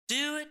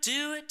Do it,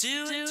 do it,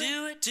 do it,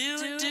 do it, do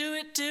it, do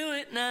it, do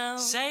it now.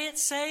 Say it,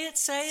 say it,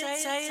 say it,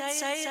 say it,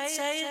 say it,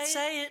 say it,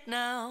 say it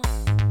now.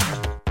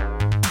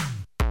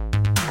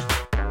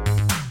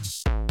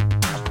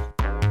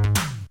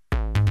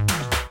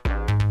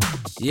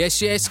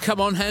 Yes, yes,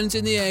 come on, hands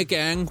in the air,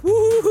 gang.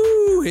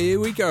 Woohoo! Here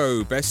we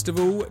go.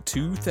 Bestival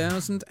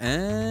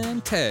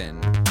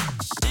 2010.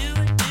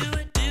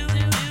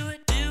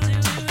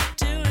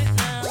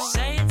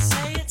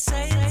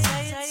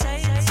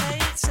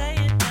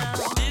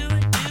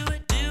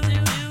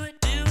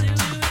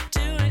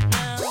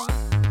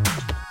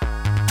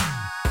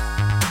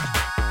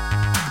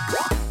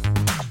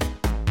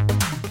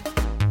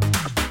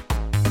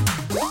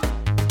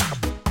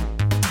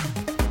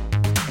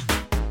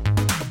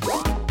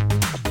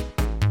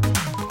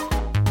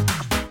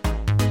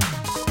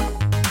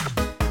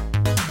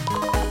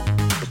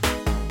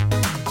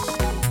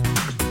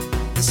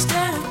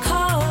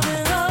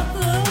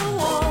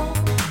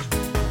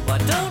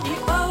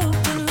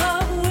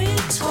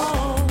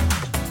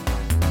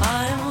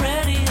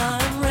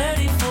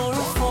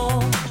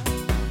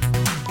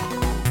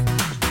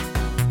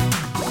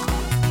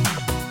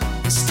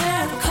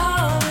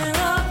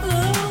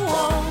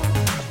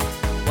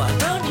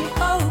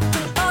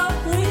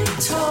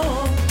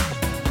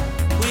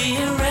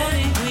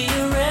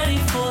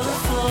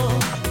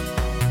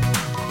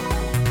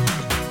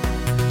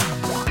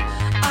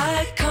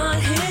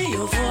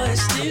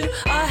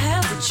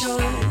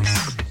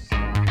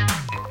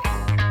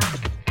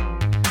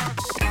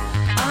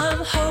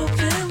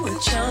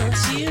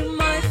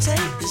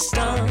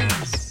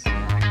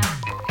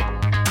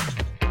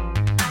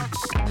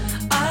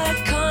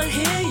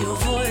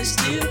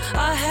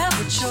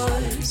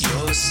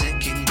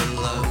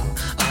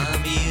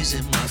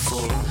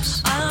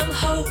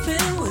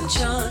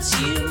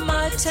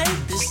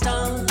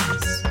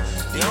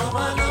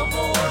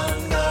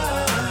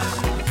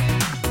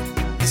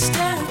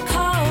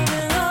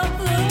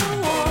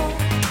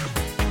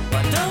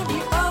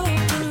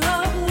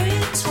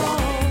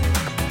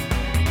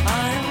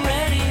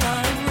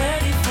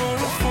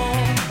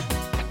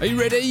 Are you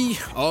ready?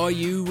 Are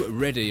you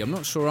ready? I'm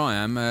not sure I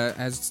am.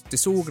 As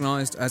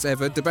disorganised as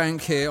ever, the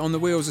bank here on the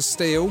wheels of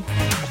steel.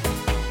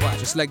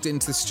 Just legged it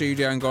into the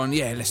studio and gone,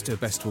 yeah, let's do a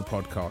Bestival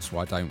podcast,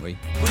 why don't we?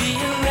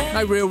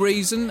 No real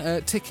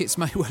reason. Tickets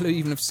may well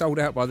even have sold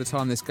out by the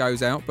time this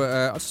goes out, but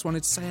I just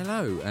wanted to say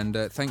hello and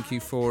thank you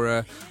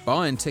for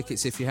buying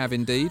tickets if you have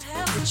indeed.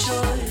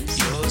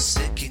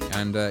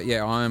 And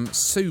yeah, I'm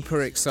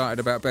super excited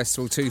about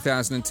Bestival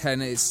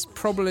 2010. It's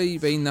probably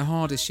been the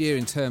hardest year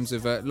in terms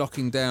of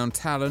locking down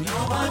talent.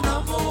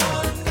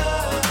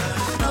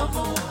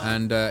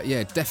 And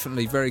yeah,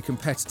 definitely very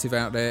competitive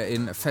out there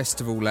in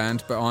festival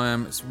land, but I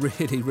am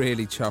really,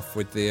 really chuffed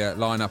with the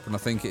lineup, and I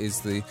think it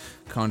is the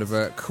kind of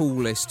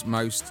coolest,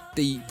 most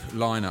deep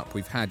lineup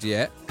we've had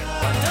yet.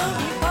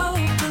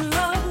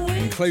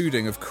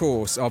 Including, of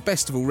course, our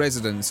Bestival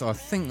residents. I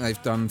think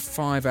they've done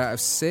 5 out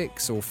of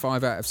 6 or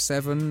 5 out of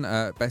 7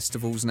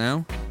 Bestivals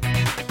now.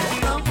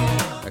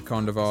 They're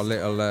kind of our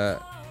little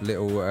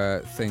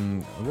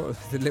thing,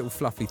 the little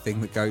fluffy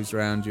thing that goes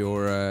around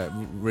your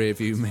rear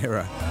view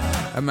mirror.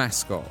 A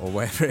mascot or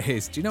whatever it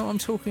is. Do you know what I'm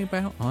talking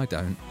about? I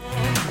don't.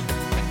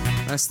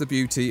 That's the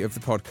beauty of the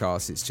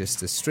podcast. It's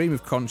just a stream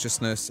of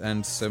consciousness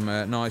and some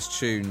nice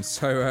tunes.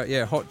 So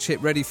yeah, hot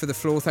chip ready for the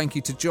floor. Thank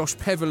you to Josh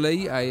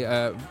Peverley,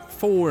 a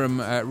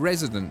forum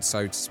resident,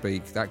 so to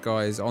speak. That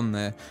guy is on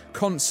there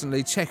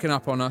constantly checking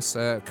up on us,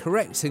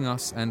 correcting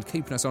us and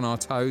keeping us on our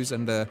toes,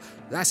 and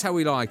that's how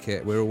we like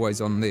it. We're always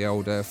on the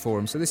old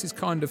forum. So this is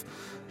kind of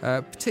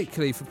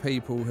particularly for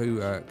people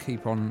who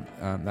keep on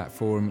that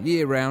forum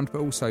year round, but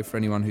also for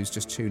anyone who's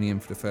just tuning in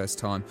for the first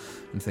time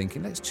and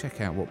thinking, let's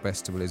check out what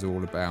Bestival is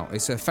all about.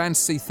 It's a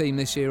fantasy theme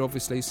this year,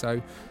 obviously,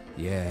 so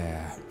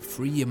yeah,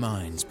 free your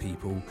minds,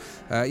 people.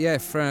 Yeah,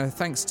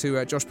 thanks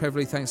to Josh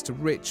Peverley, thanks to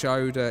Rich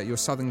Ode, Your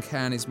Southern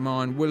Can Is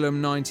Mine,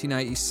 Willem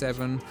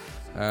 1987,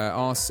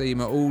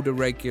 Arsema, all the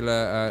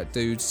regular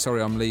dudes.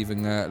 Sorry I'm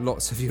leaving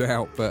lots of you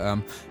out, but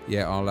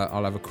yeah,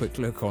 I'll have a quick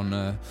look on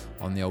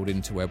the old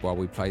interweb while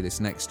we play this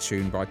next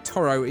tune by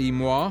Toro y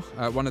Moi,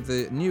 one of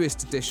the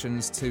newest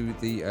additions to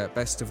the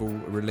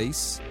Bestival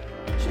release.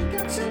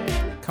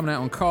 Coming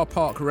out on Car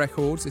Park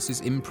Records, this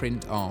is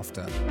Imprint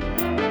After.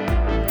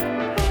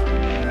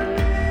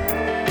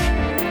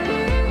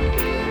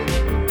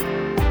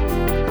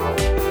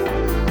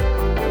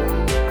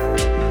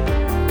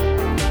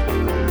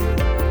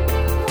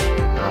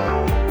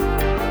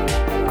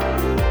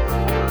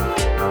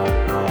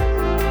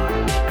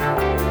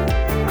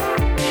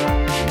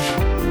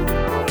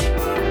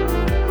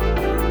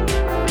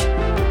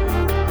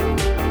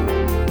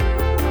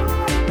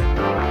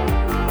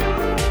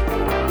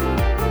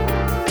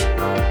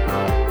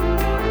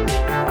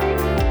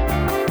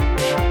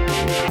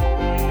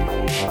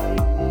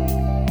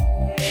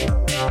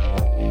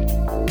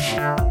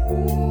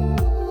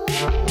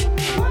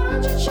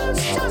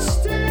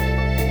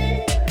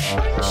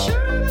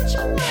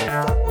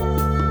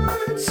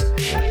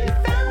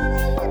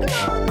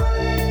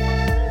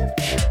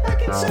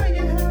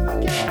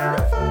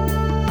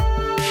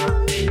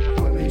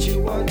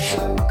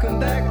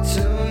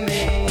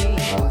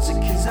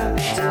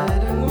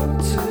 didn't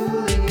want to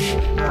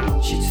leave. I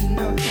want you to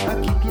know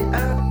I'll keep you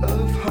out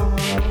of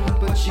harm,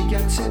 but you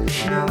got to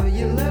know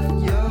you left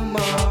your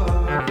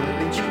mark. What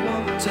made you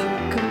want to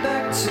come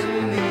back to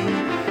me?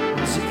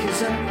 Was it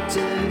 'cause I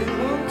didn't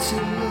want to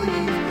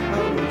leave? I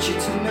want you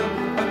to know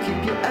I'll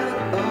keep you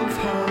out of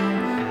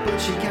harm, but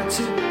you got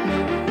to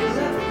know you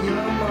left your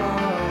mark.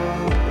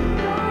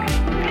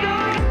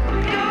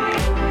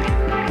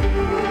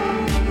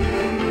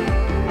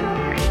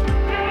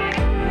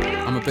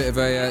 A bit of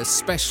a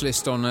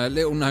specialist on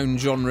little known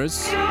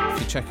genres. If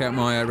you check out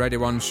my Radio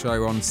 1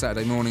 show on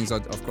Saturday mornings,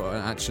 I've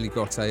actually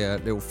got a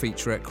little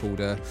featurette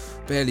called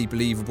Barely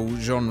Believable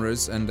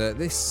Genres, and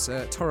this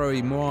Toro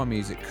y Moi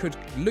music could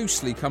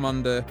loosely come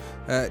under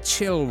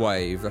chill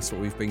wave. That's what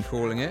we've been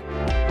calling it.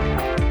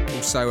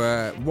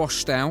 Also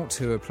Washed Out,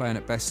 who are playing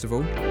at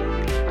Bestival.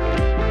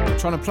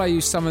 Trying to play you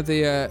some of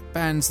the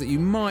bands that you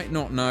might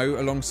not know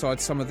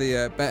alongside some of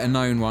the better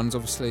known ones.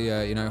 Obviously,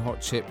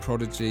 Hot Chip,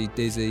 Prodigy,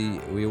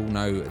 Dizzy, we all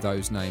know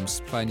those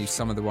names. Playing you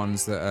some of the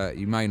ones that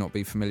you may not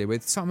be familiar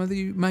with. Some of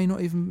you may not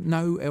even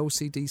know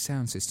LCD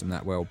Sound System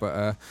that well.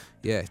 But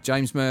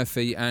James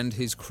Murphy and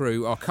his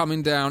crew are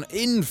coming down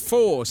in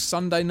force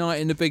Sunday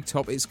night in the Big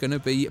Top. It's going to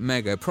be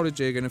mega.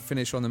 Prodigy are going to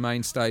finish on the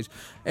main stage.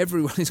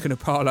 Everyone is going to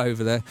pile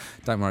over there.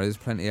 Don't worry, there's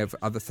plenty of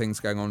other things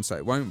going on, so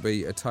it won't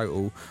be a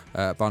total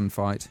bun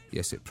fight.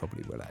 Yes, it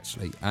probably will,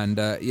 actually. And,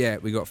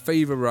 we got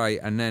Fever Ray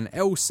and then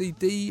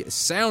LCD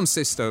Sound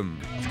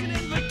System.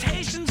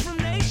 Invitations from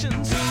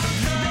nations. They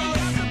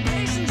got the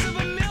patience of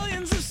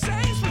millions of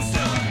saints, but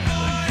still,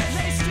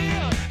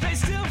 they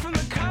steal from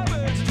the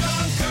cupboards.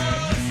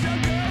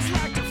 Young girls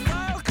like to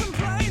file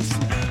complaints.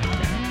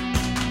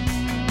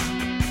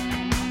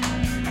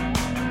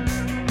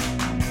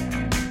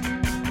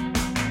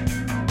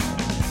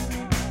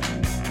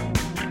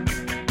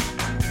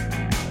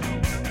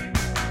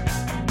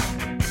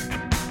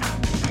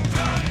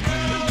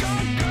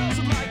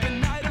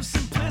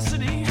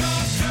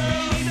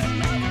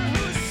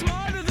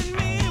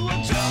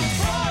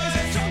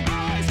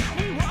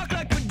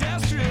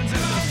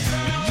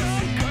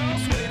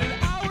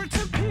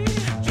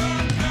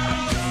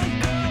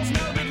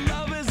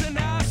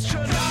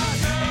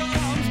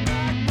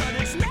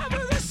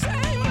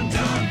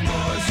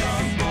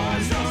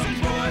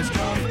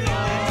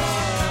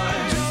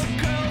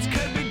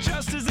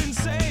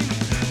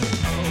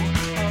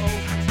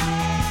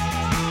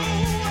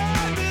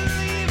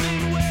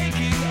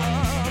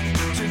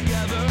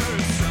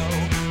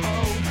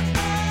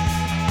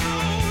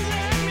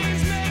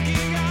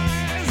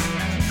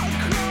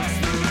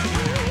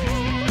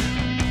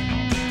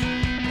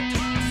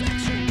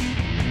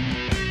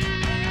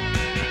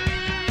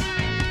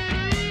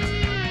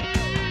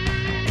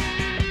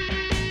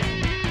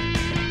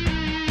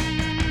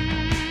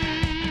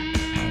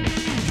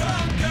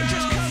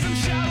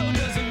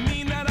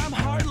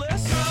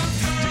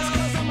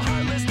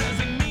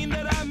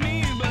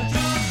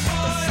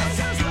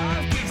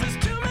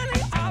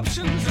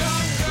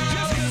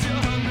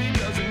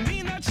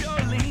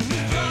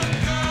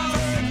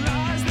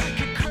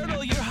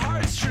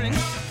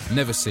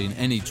 Never seen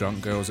any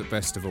drunk girls at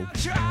Bestival.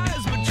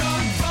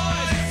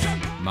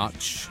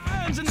 Much.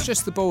 It's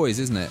just the boys,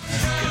 isn't it?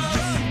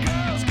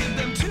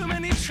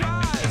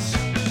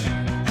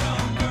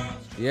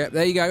 Yep,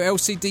 there you go.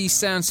 LCD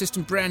Sound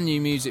System, brand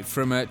new music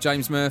from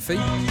James Murphy.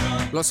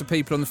 Lots of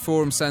people on the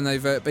forum saying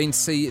they've been to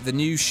see the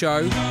new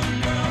show.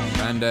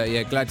 And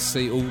glad to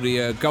see all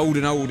the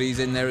golden oldies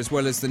in there as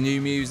well as the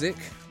new music.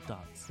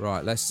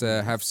 Right, let's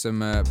have some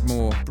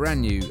more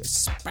brand new,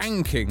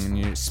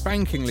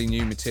 spankingly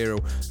new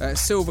material.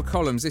 Silver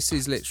Columns, this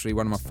is literally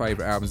one of my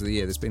favourite albums of the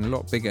year. There's been a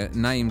lot bigger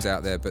names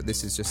out there, but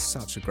this is just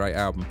such a great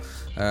album.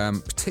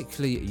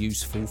 Particularly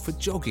useful for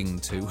jogging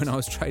to. When I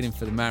was training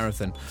for the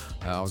marathon,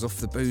 I was off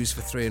the booze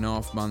for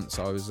 3.5 months.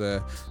 I was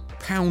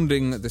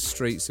pounding the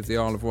streets of the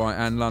Isle of Wight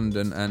and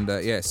London, and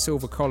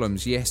Silver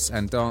Columns, Yes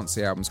and Dance,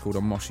 the album's called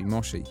On Moshi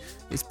Moshi,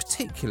 is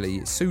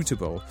particularly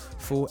suitable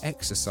for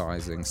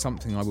exercising,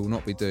 something I will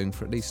not be doing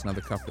for at least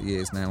another couple of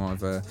years now I've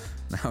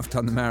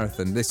done the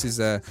marathon. This is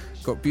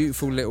got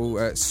beautiful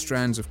little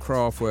strands of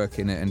craft work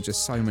in it and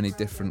just so many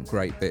different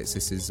great bits.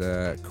 This is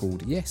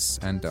called Yes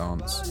and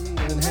Dance.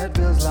 And head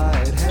feels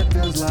light,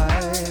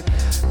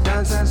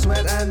 dance and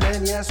sweat and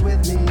then yes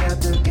with me at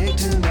the gig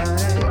tonight.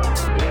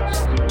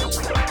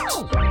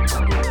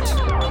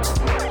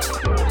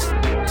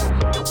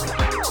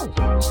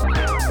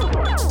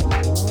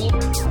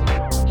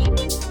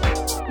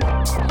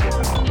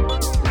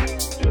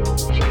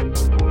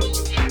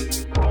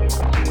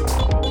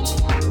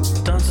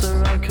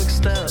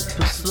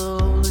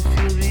 Slowly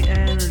feel the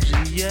energy,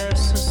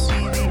 yes, I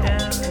see the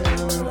end, an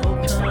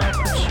open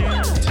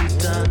opportunity,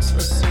 dance,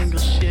 a single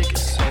shake, a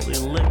salty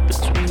lick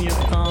between your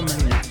thumb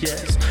and your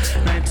yes,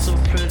 night's so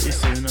pretty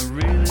soon, I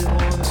really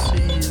wanna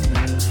see you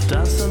move,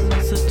 dance, I'm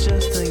not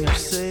suggesting or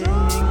saying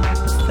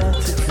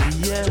hypothetically,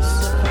 yes,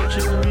 I've heard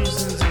your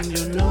reasons and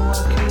you know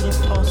I couldn't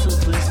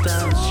possibly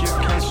stand your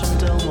comes from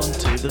Del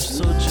Monte, they're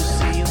so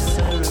juicy and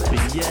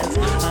therapy, yes, I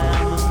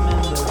am a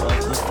member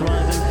of the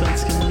thriving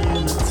fence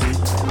community.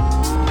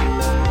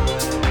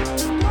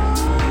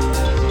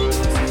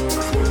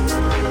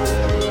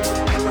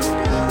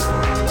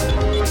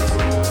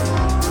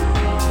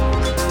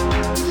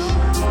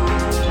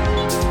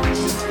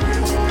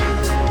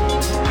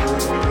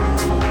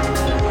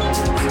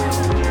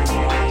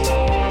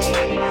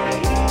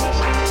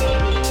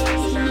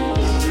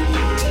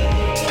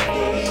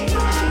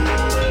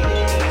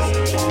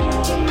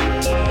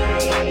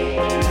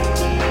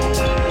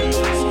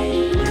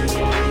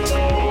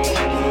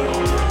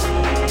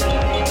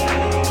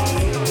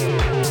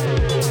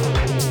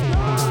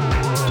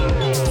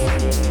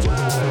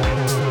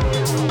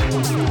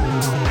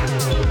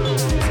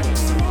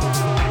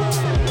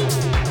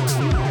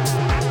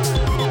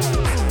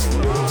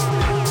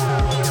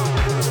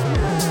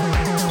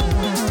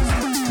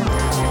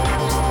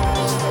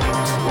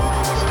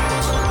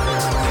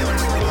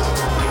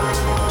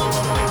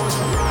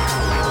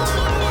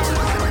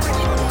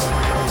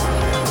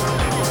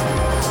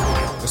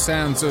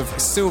 sounds of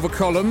Silver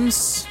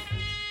Columns.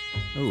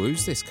 Oh,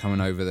 who's this coming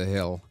over the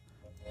hill?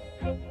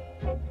 I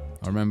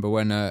remember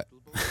when me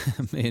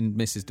and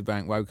Mrs.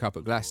 DeBank woke up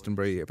at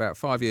Glastonbury about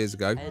 5 years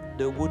ago.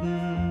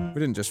 We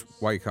didn't just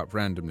wake up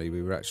randomly,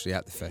 we were actually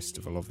at the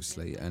festival,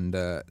 obviously, and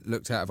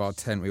looked out of our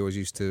tent. We always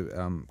used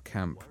to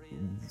camp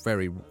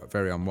very,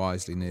 very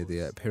unwisely near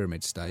the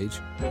pyramid stage,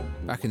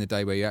 back in the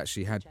day where you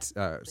actually had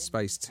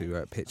space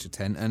to pitch a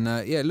tent, and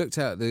looked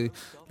out the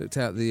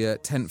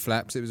tent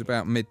flaps. It was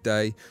about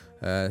midday.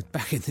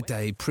 Back in the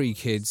day,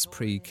 pre-kids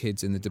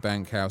in the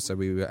DeBank house, so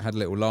we had a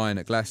little line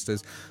at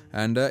Glaston's,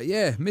 and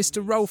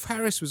Mr. Rolf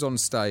Harris was on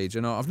stage,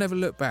 and I've never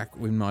looked back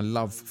with my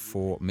love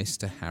for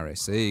Mr.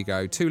 Harris. There you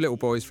go, 2 little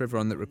boys for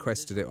everyone that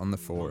requested it on the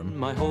forum.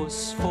 My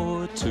horse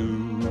for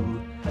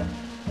 2.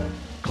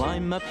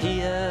 Climb up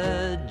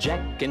here,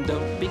 Jack, and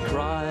don't be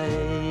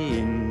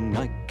crying.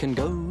 I can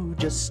go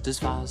just as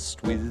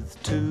fast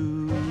with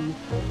 2.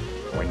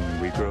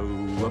 When we grow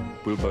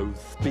up, we'll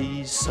both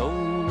be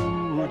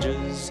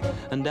soldiers,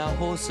 and our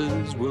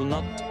horses will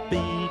not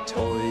be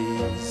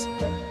toys.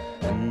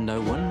 And I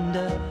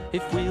wonder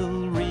if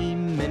we'll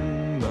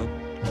remember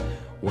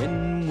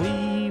when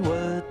we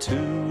were 2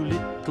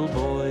 little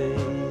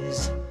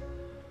boys.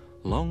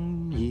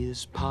 Long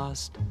years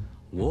passed,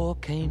 war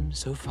came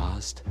so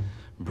fast,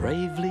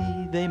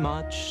 bravely they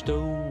marched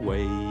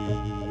away.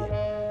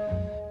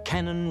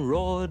 Cannon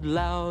roared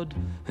loud,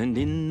 and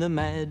in the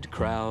mad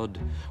crowd,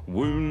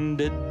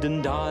 wounded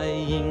and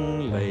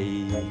dying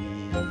lay.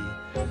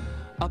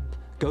 Up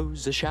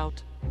goes a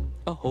shout,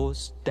 a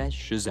horse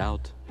dashes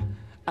out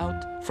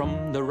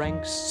from the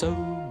ranks so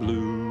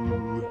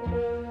blue.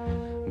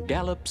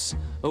 Gallops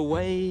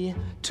away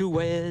to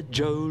where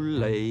Joe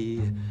lay,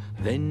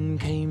 then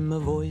came a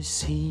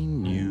voice he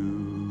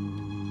knew.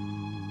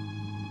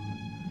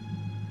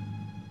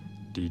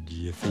 Did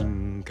you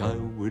think I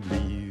would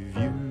leave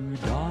you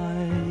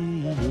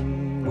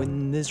dying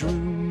when there's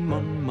room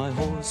on my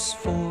horse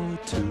for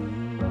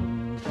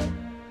 2?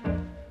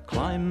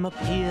 Climb up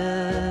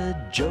here,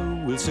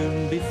 Joe will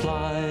soon be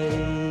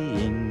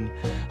flying.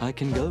 I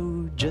can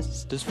go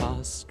just as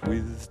fast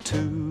with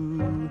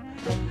 2.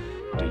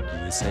 Did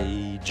you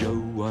say,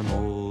 Joe, I'm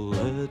all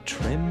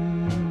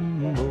a-tremble?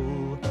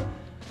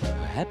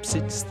 Perhaps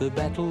it's the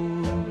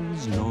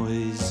battle's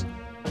noise,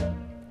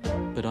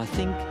 but I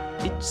think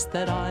it's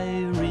that I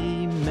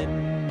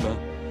remember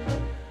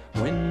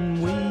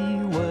when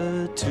we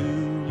were 2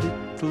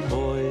 little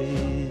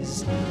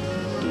boys.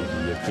 Did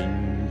you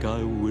think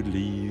I would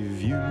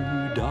leave you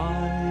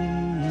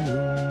dying?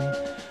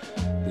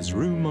 There's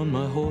room on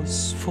my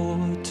horse for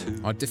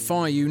 2. I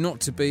defy you not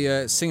to be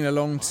singing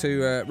along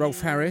to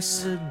Rolf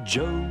Harris.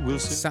 Joe will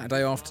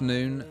Saturday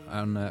afternoon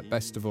on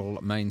Bestival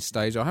main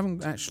stage. I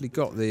haven't actually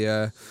got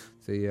the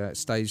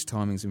stage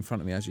timings in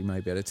front of me, as you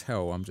may be able to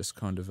tell. I'm just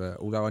kind of,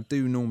 although I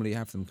do normally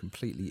have them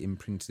completely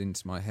imprinted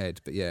into my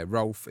head. But yeah,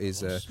 Rolf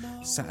is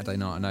Saturday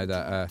night. I know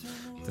that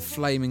the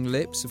Flaming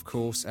Lips, of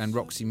course, and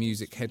Roxy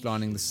Music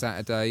headlining the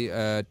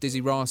Saturday.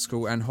 Dizzy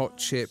Rascal and Hot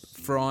Chip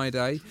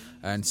Friday,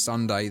 and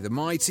Sunday the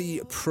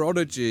Mighty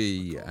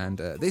Prodigy. And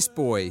this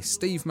boy,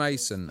 Steve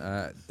Mason,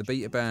 the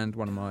Beta Band,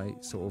 one of my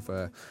sort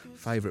of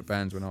favourite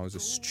bands when I was a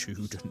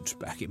student,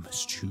 back in my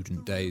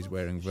student days,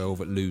 wearing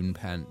velvet loon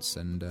pants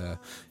and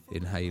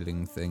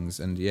inhaling things.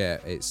 And yeah,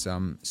 it's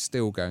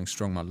still going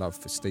strong, my love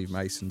for Steve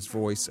Mason's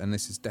voice, and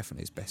this is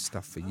definitely his best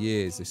stuff for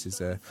years. This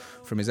is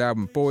from his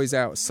album Boys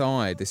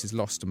Outside. This is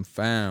Lost and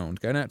Found.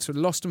 Going out to the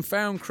Lost and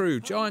Found crew.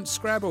 Giant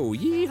Scrabble,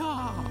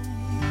 yeehaw!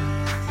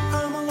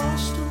 I'm a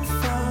lost and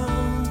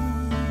found.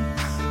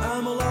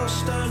 I'm a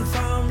lost and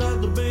found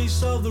at the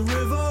base of the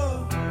river.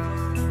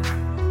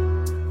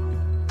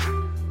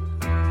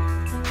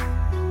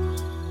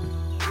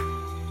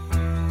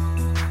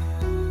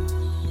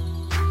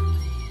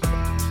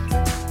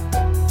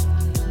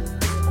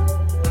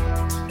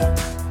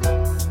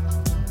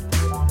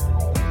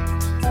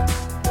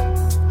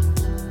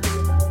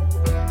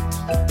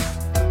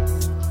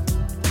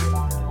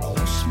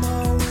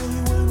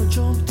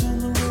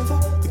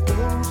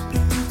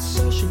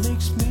 She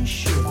makes me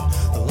shiver.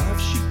 The life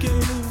she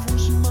gave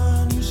was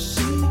mine, you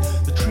see.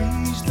 The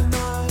trees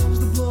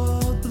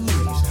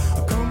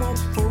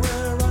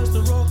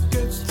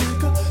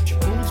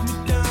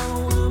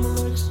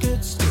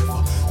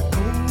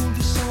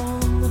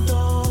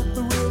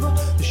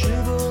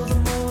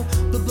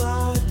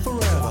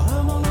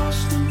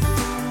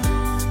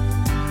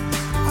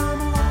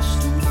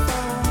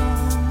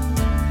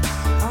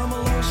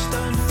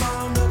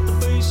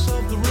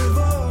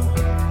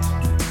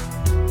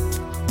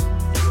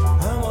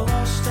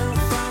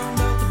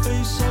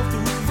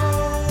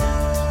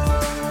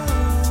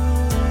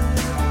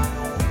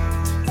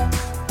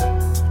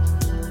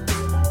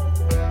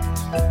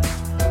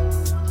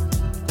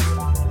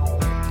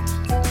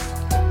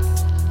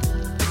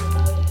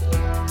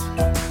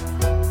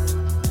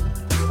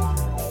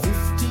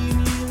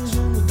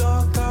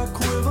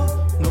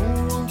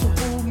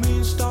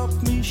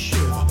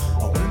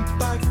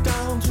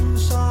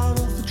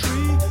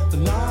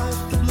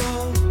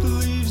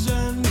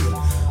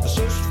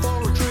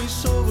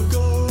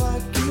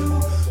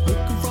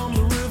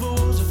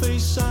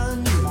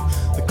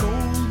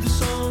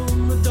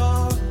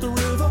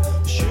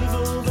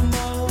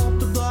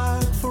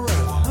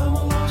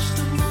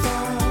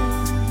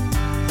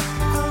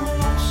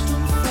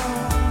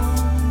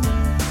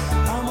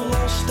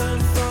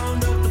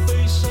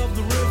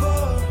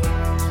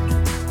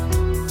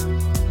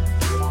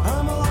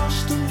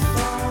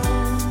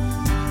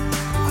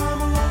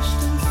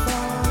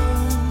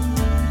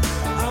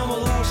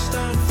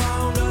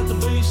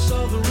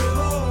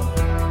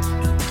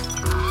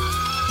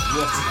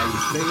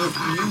A thing of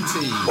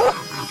beauty.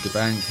 The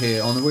bank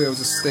here on the wheels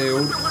of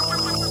steel.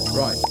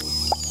 Right,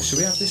 shall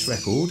we have this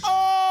record?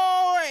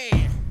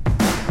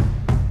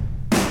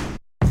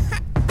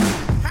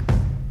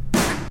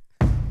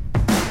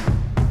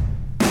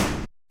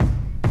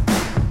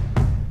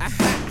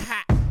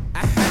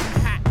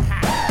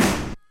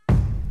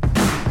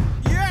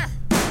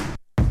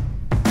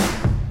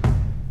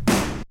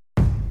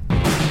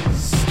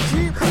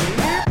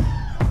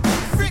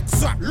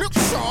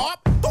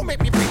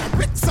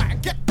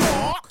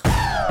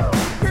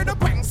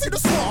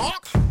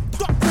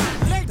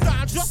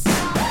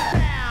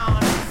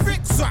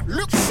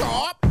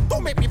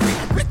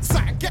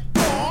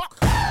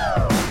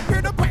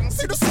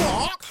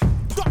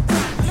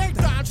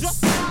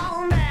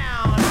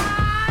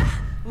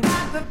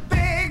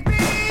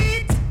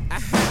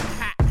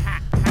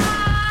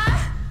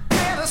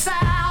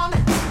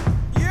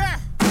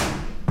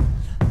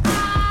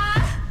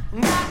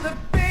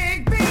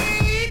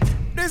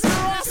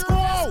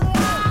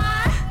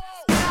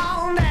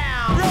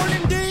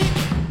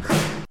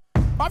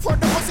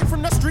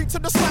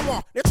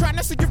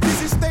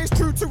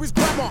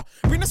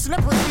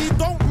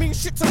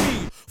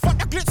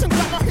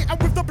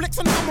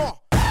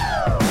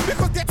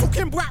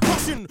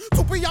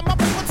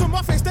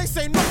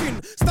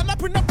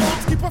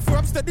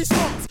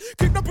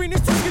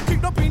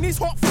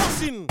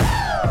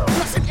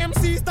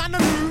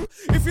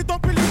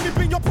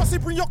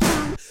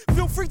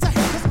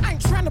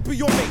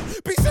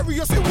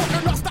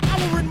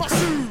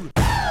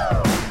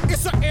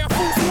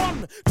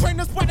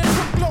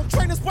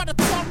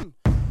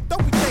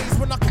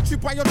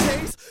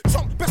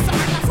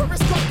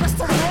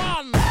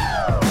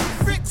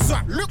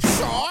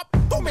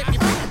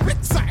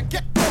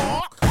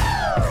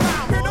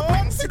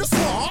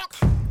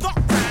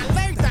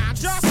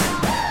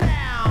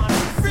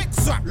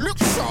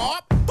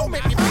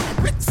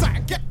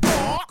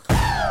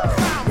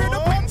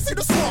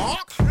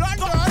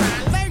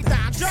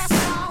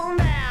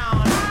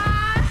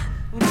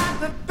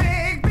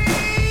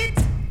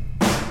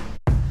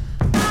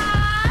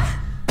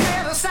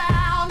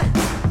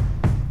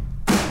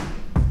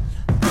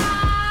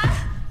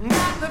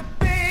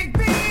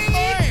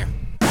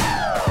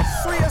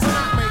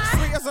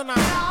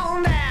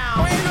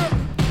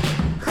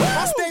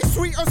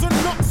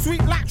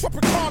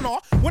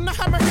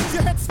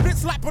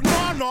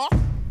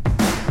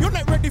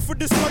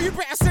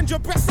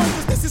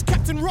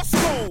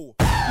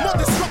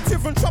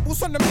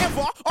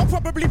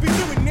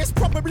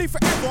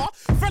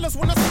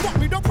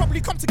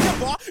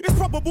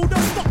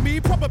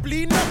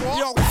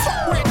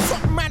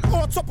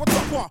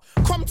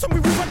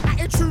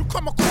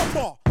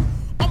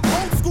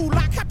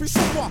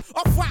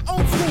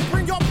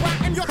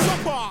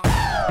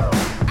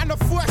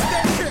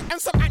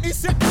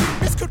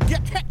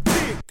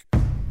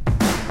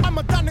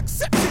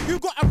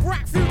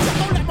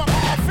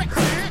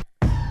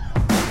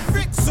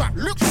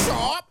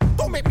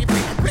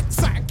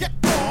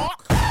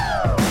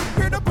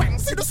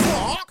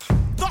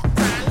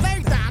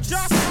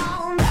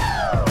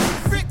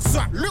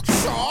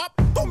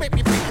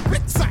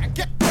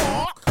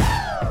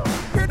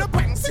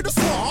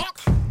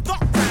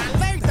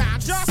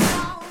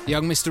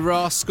 Young Mr.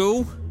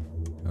 Rascal.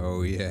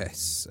 Oh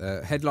yes,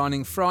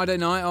 headlining Friday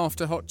night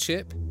after Hot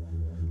Chip.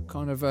 I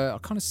kind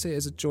of see it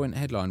as a joint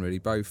headline really.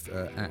 Both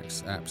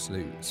acts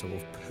absolute sort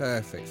of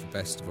perfect for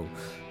festival,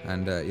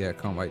 and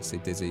can't wait to see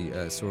Dizzy.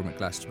 Saw him at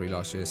Glastonbury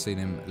last year. Seen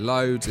him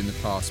loads in the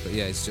past, but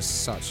yeah, it's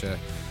just such a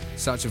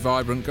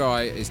vibrant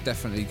guy. Is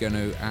definitely going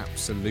to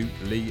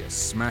absolutely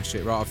smash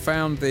it. Right,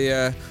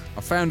 I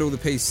found all the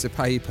pieces of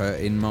paper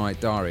in my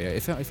diary.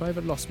 If I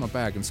ever lost my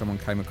bag and someone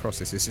came across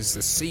this is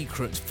the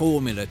secret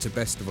formula to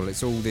Festival.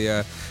 It's all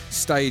the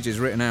stages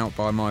written out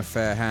by my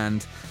fair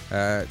hand,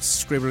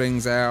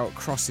 scribblings out,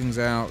 crossings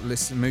out,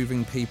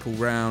 moving people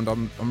round.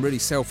 I'm really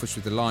selfish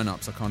with the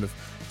lineups. I kind of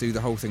do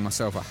the whole thing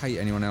myself. I hate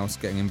anyone else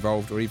getting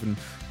involved or even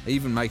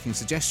making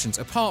suggestions,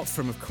 apart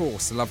from, of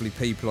course, the lovely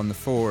people on the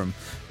forum.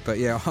 But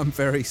yeah, I'm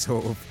very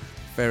selfish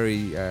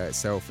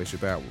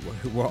about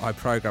what I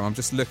programme. I'm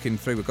just looking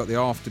through. We've got the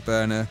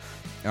Afterburner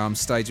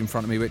stage in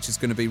front of me, which is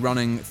going to be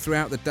running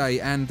throughout the day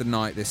and the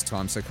night this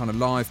time. So kind of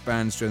live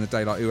bands during the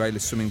day, like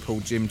Uela Swimming Pool,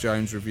 Jim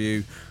Jones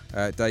Review,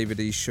 David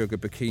E. Sugar,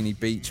 Bikini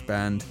Beach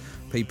Band,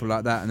 people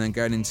like that. And then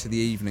going into the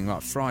evening,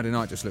 like Friday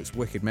night just looks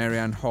wicked.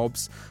 Marianne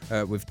Hobbs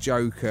with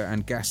Joker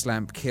and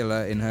Gaslamp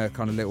Killer in her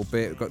kind of little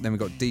bit. Then we've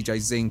got DJ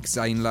Zinc,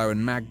 Zane Lowe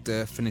and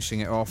Magda finishing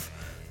it off.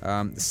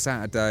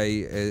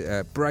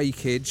 Saturday,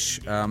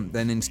 Breakage,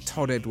 then into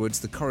Todd Edwards,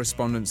 The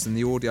Correspondents and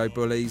the Audio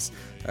Bullies.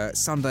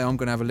 Sunday I'm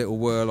going to have a little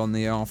whirl on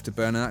the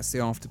Afterburner. That's the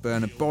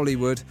Afterburner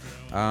Bollywood.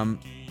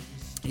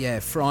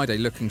 Friday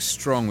looking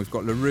strong. We've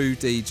got LaRue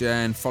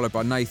DJing, followed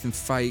by Nathan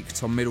Fake,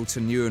 Tom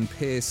Middleton, Ewan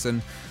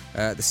Pearson,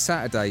 The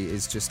Saturday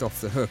is just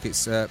off the hook.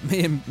 It's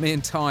me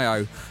and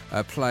Tayo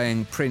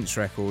playing Prince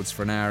records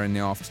for an hour in the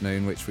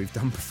afternoon, which we've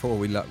done before.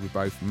 We're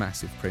both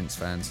massive Prince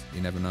fans.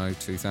 You never know.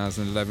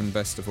 2011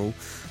 best of all.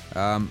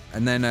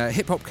 And then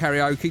hip-hop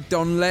karaoke,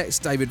 Don Letts,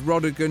 David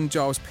Rodigan,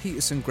 Giles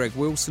Peterson, Greg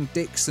Wilson,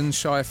 Dixon,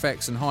 Shy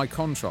FX and High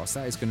Contrast.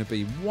 That is going to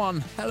be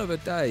one hell of a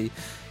day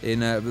in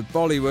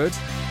Bollywood.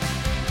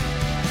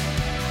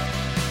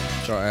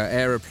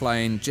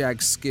 Aeroplane,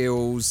 Jag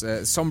Skills,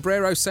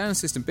 Sombrero Sound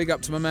System. Big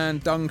up to my man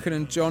Duncan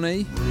and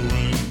Johnny.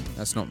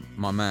 That's not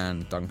my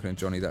man Duncan and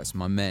Johnny, that's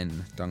my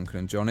men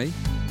Duncan and Johnny.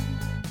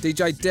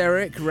 DJ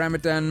Derek,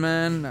 Ramadan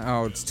Man.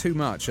 Oh, it's too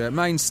much.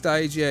 Main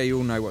stage, yeah, you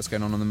all know what's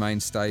going on the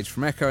main stage.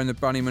 From Echo and the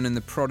Bunnymen and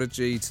the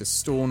Prodigy to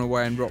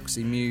Stornoway and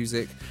Roxy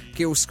Music.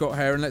 Gil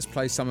Scott-Heron, let's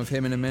play some of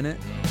him in a minute.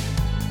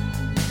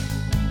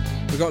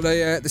 We've got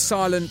the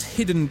silent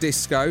hidden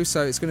disco,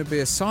 so it's going to be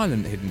a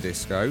silent hidden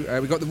disco.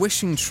 We've got the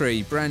Wishing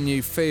Tree, brand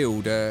new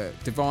field,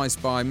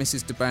 devised by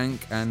Mrs. DeBank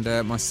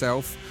and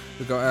myself.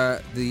 We've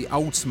got the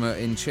ultimate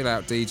in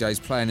chill-out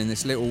DJs playing in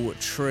this little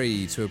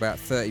tree to about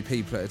 30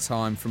 people at a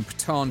time. From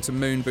Patan to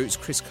Moonboots,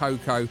 Chris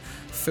Coco,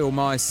 Phil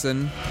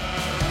Myson.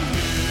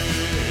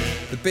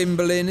 The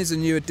Bimbalin is a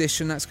new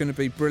addition, that's going to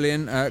be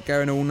brilliant,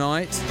 going all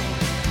night.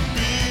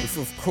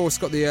 We've of course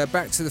got the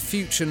Back to the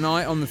Future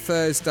night on the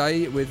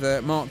Thursday with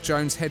Mark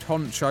Jones, head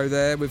honcho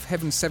there, with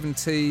Heaven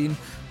 17,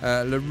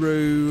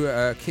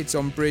 LaRue, Kids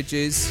on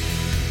Bridges.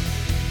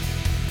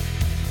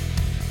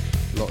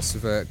 Lots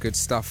of good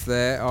stuff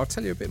there. I'll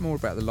tell you a bit more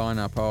about the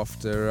lineup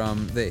after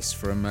this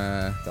from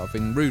I've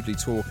been rudely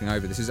talking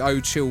over. This is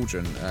Oh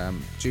Children.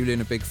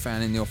 Julian, a big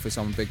fan in the office,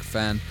 I'm a big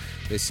fan.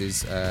 This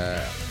is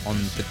on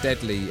the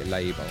Deadly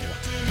label.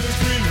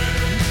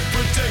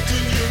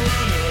 Protecting your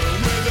honor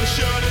with a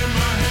shot in my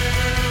hand.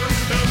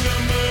 I'm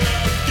numbered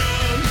out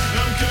gun.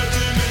 I'm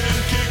cutting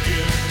and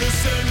kicking. The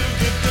sand of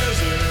the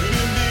desert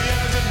in the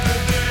eyes of the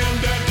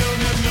damned. I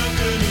don't have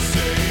nothing to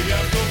say.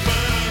 I feel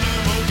fine,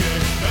 I'm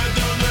okay. I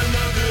don't have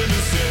nothing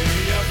to say.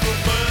 I feel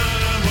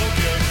fine, I'm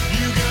okay.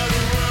 You gotta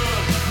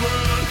run,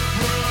 run, run,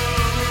 run,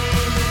 run.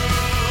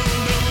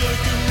 Don't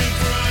look at me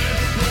crying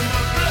with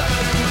my blood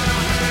in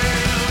my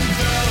hand.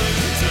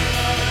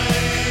 Valentine.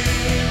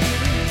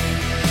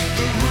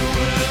 The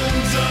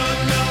ruins are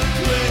no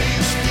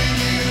place for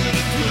you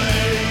to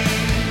play.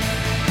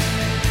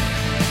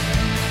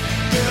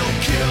 They'll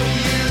kill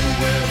you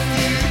if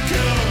you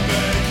come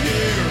back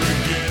here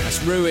again. That's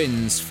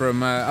Ruins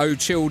from Oh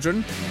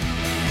Children.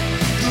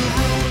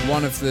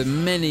 One of the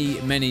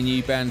many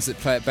new bands that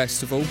play at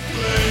Festival.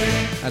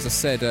 As I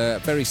said,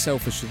 very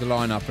selfish with the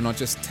lineup, and I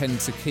just tend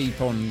to keep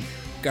on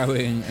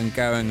going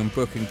and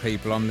booking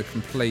people. I'm the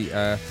complete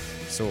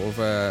sort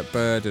of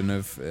burden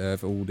of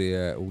all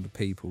the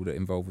people that are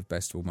involved with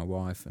Festival, my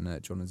wife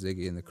and John and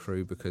Ziggy and the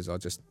crew, because I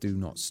just do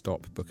not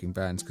stop booking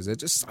bands because there are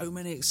just so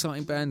many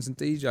exciting bands and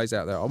DJs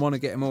out there. I want to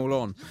get them all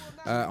on.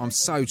 I'm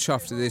so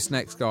chuffed that this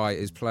next guy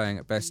is playing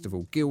at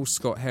Festival. Gil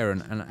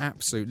Scott-Heron, an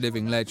absolute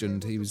living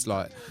legend. He was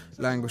like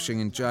languishing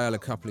in jail a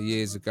couple of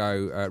years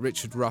ago.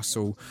 Richard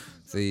Russell,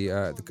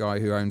 the guy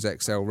who owns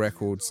XL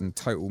Records and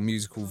total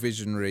musical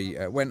visionary,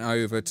 went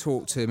over,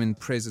 talked to him in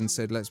prison,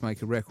 said, let's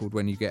make a record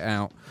when you get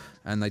out.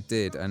 And they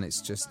did, and it's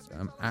just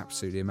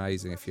absolutely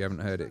amazing. If you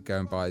haven't heard it, go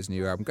and buy his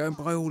new album. Go and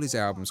buy all his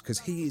albums, because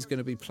he is going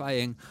to be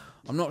playing.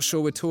 I'm not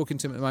sure, we're talking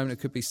to him at the moment. It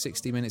could be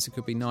 60 minutes, it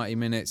could be 90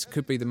 minutes, it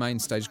could be the main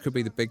stage, it could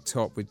be the big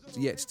top. We're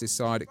yet to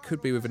decide. It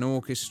could be with an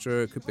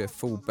orchestra, it could be a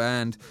full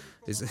band.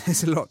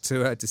 There's a lot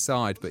to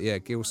decide. But yeah,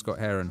 Gil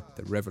Scott-Heron,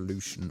 the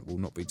revolution will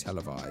not be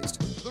televised.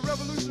 The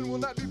revolution will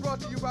not be brought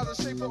to you by the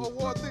Schaefer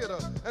Award Theater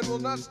and will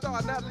not star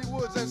Natalie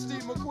Woods and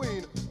Steve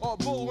McQueen or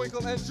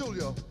Bullwinkle and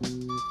Julia.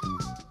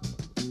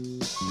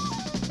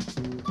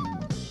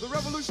 The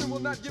revolution will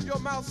not give your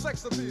mouth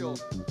sex appeal.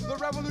 The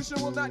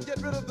revolution will not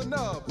get rid of the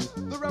nubs.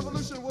 The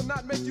revolution will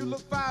not make you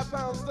look 5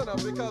 pounds thinner,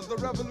 because the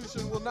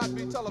revolution will not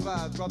be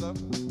televised, brother.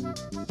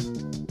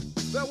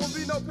 There will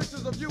be no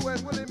pictures of you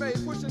and Willie Mae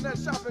pushing that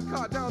shopping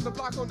cart down the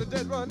block on the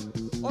dead run,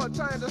 or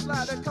trying to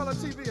slide that color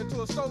TV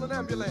into a stolen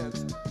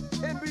ambulance.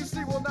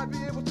 NBC will not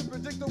be able to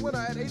predict the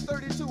winner at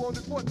 8:32 on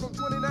report from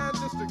 29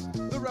 districts.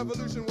 The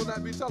revolution will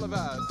not be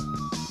televised.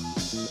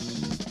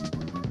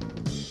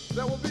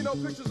 There will be no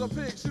pictures of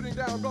pigs shooting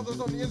down brothers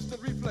on the instant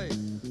replay.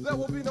 There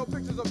will be no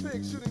pictures of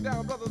pigs shooting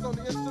down brothers on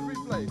the instant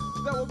replay.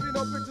 There will be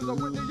no pictures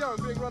of Whitney Young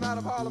being run out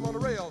of Harlem on a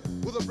rail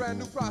with a brand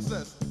new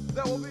process.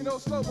 There will be no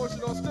slow motion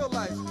or still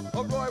life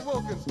of Roy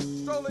Wilkins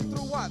strolling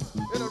through Watts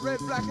in a red,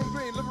 black, and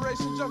green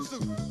liberation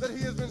jumpsuit that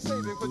he has been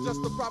saving for just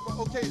the proper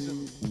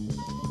occasion.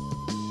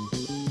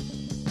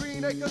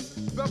 Green Acres,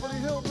 Beverly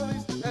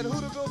Hillbillies, and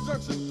Hooterville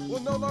Junction will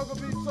no longer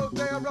be so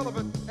damn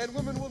relevant, and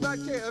women will not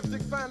care if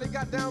Dick finally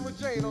got down with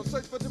Jane on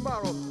Search for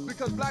Tomorrow,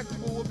 because black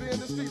people will be in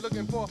the street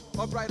looking for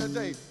a brighter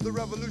day. The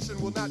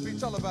revolution will not be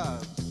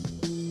televised.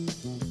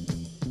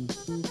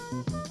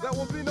 There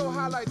will be no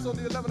highlights on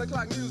the 11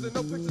 o'clock news and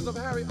no pictures of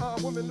Harry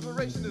armed women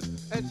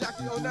liberationists and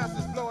Jackie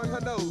Onassis blowing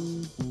her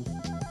nose.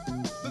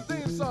 The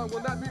theme song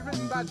will not be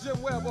written by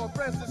Jim Webb or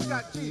Francis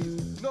Scott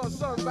Keys, nor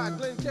sung by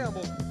Glenn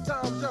Campbell,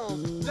 Tom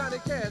Jones, Johnny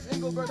Cash,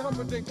 Engelbert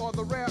Humperdinck, or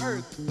The Rare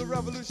Earth. The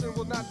revolution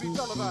will not be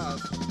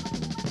televised.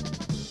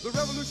 The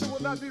revolution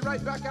will not be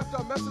right back after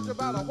a message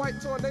about a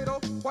white tornado,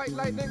 white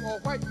lightning, or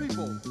white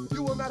people.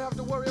 You will not have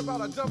to worry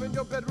about a dove in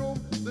your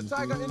bedroom, the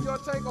tiger in your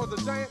tank, or the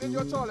giant in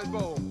your toilet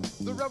bowl.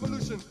 The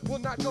revolution will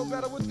not go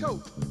better with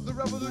Coke. The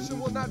revolution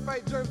will not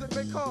fight germs that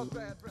may cause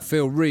bad breath.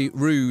 Feel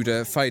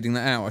rude fading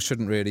that out. I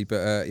shouldn't really,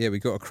 but yeah,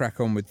 we've got to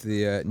crack on with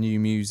the new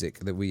music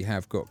that we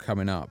have got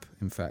coming up.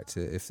 In fact,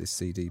 if this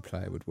CD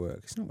player would work.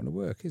 It's not going to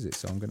work, is it?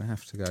 So I'm going to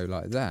have to go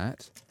like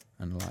that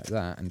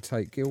and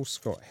take Gil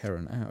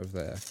Scott-Heron out of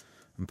there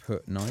and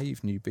put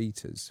Naive New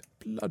Beaters,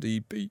 Bloody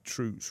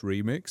Beetroots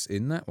remix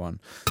in that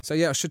one. So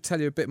yeah, I should tell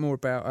you a bit more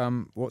about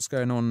what's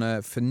going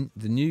on for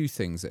the new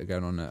things that are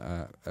going on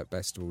at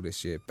Bestival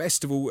this year.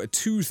 Bestival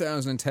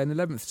 2010,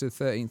 11th to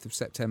 13th of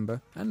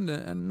September,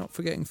 and not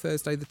forgetting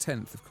Thursday the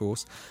 10th, of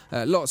course.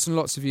 Lots and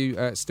lots of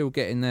you still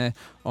getting there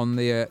on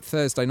the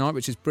Thursday night,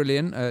 which is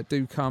brilliant.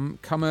 Do come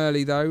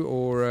early though,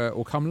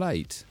 or come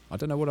late. I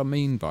don't know what I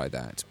mean by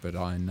that, but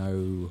I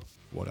know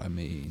what I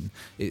mean.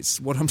 It's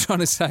what I'm trying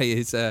to say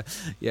is,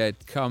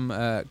 come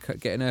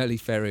get an early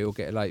ferry or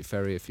get a late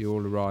ferry. If you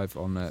all arrive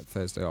on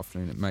Thursday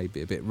afternoon, it may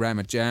be a bit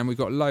ramajam. We've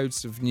got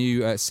loads of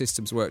new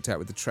systems worked out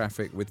with the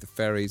traffic, with the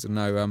ferries, and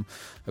no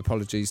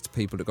apologies to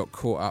people that got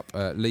caught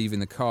up leaving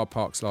the car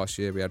parks last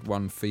year. We had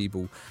one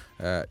feeble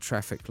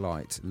traffic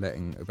light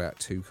letting about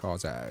 2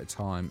 cars out at a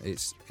time.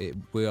 It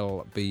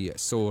will be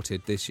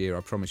sorted this year,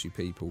 I promise you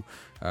people.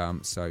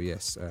 So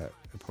yes,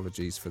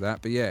 apologies for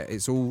that, but yeah,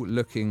 it's all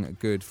looking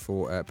good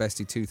for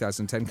Bestie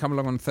 2010. Come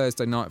along on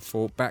Thursday night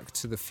for Back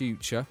to the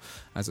Future,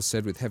 as I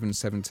said, with Heaven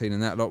 17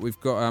 and that lot. We've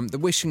got the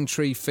Wishing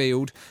Tree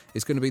Field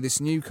is going to be this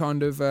new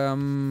kind of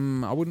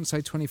I wouldn't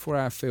say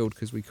 24-hour field,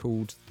 because we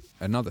called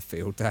another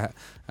field that,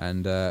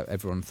 and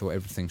everyone thought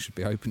everything should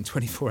be open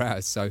 24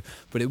 hours. So,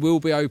 but it will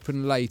be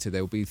open later.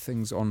 There will be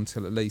things on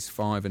till at least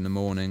 5 in the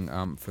morning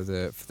for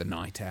the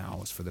night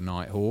owls, for the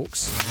night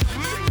hawks.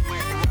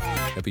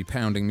 There'll be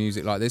pounding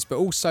music like this, but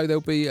also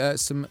there'll be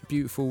some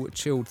beautiful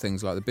chilled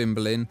things like the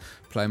Bimbalin,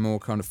 playing more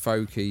kind of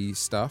folky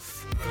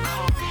stuff.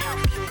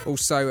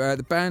 Also,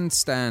 the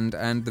bandstand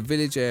and the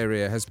village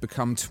area has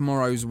become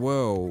tomorrow's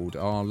world.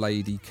 Our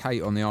Lady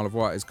Kate on the Isle of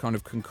Wight has kind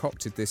of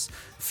concocted this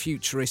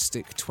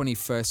futuristic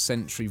 21st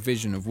century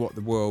vision of what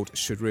the world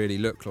should really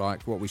look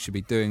like, what we should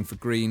be doing for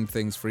green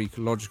things, for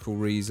ecological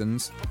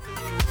reasons.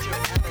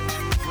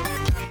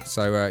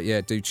 So,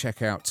 yeah, do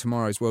check out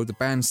tomorrow's world. The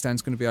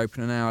bandstand's going to be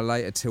open an hour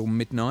later till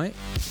midnight.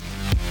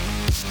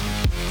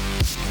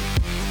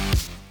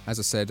 As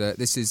I said,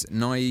 this is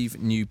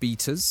Naive New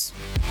Beaters,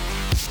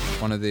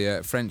 one of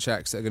the French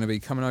acts that are going to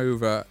be coming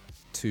over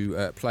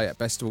to play at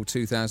Bestival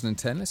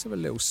 2010. Let's have a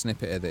little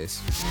snippet of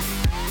this.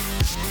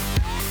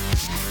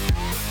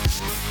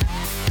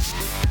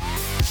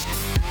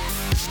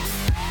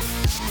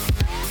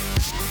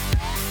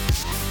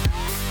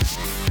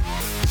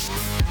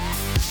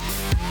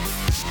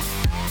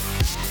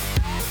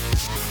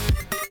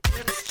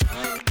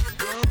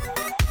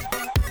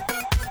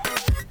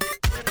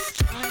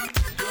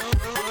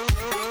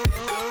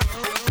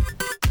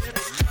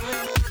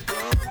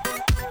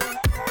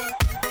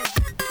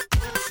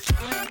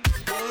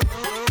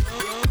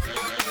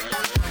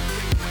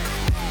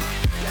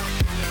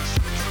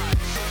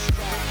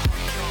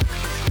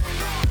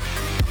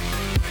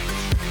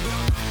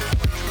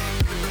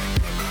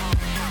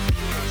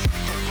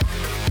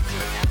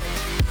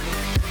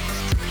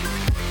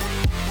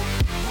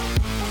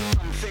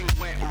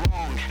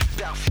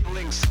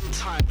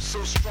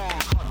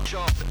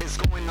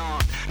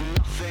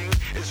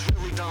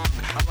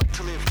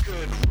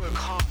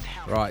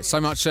 Right,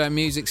 so much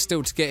music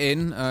still to get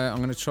in. I'm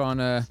going to try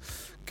and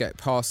get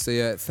past the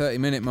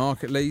 30-minute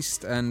mark at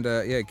least, and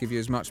yeah, give you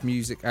as much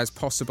music as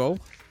possible.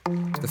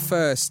 The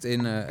first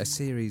in a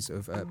series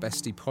of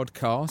Bestie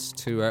podcasts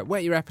to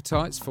whet your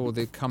appetites for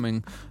the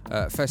coming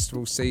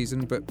festival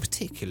season, but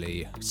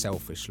particularly,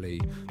 selfishly,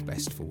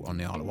 Bestival on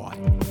the Isle of Wight.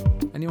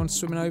 Anyone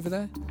swimming over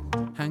there?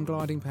 Hang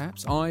gliding,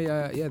 perhaps?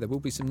 Yeah, there will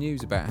be some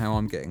news about how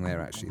I'm getting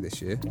there actually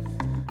this year.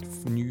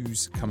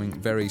 News coming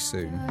very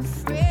soon.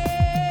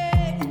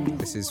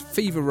 This is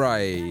Fever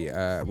Ray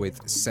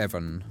with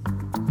 7.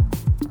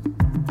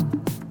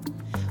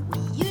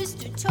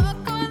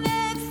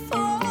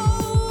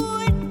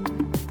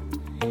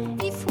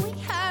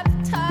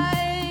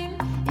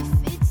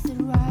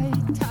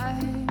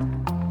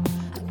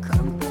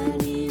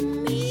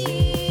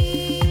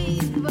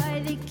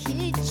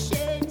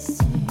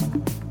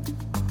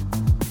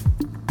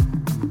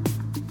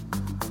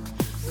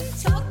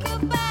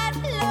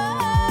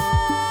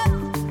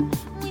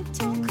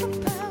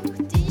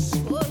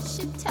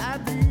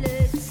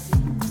 Tablets,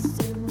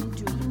 and we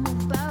dream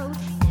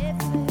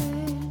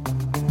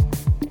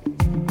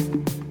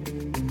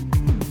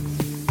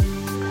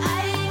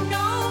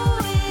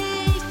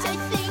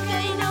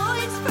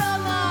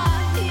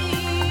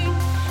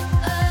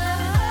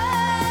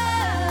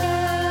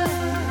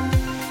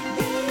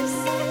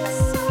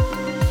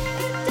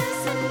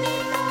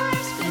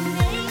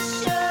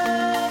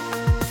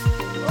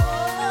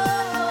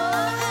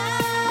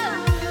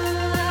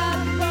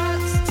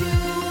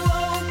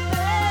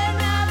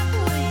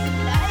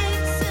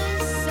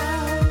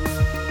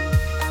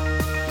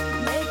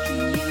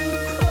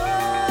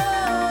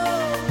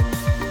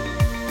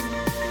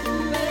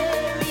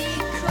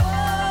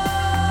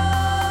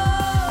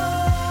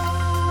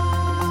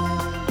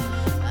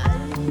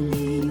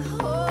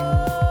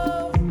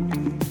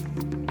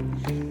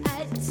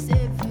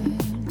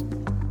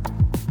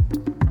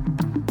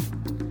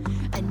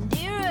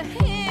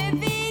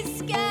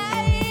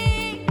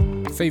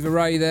Fever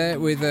Ray there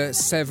with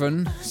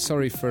 7.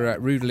 Sorry for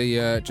rudely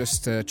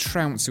just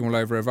trouncing all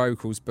over her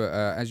vocals, but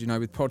as you know,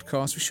 with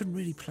podcasts, we shouldn't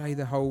really play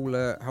the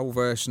whole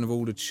version of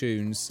all the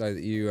tunes, so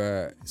that you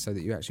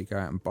actually go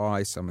out and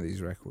buy some of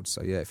these records.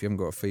 So yeah, if you haven't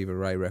got a Fever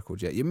Ray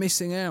record yet, you're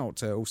missing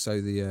out.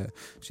 Also,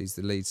 she's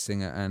the lead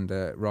singer and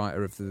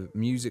writer of the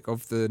music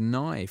of The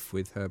Knife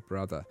with her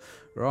brother.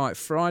 Right,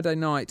 Friday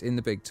night in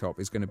the Big Top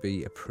is going to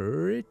be a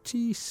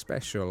pretty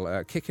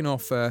special. Kicking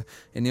off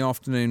in the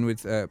afternoon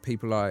with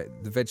people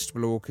like the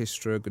Vegetable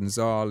Orchestra,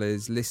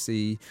 Gonzalez,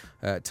 Lissy,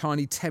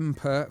 Tiny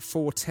Temper,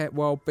 Fortet,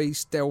 Wild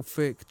Beast,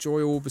 Delphic,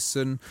 Joy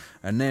Orbison,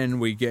 and then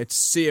we get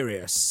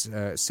serious.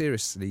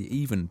 Seriously,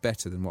 even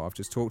better than what I've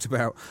just talked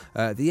about.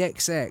 The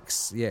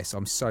XX, yes,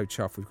 I'm so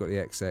chuffed we've got the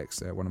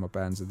XX, one of my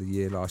bands of the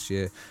year last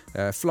year.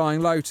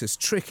 Flying Lotus,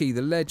 Tricky,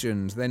 The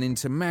Legend, then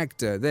into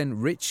Magda,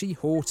 then Richie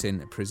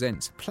Hawtin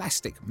presents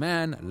Plastic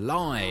Man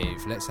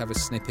live. Let's have a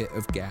snippet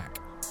of GAC.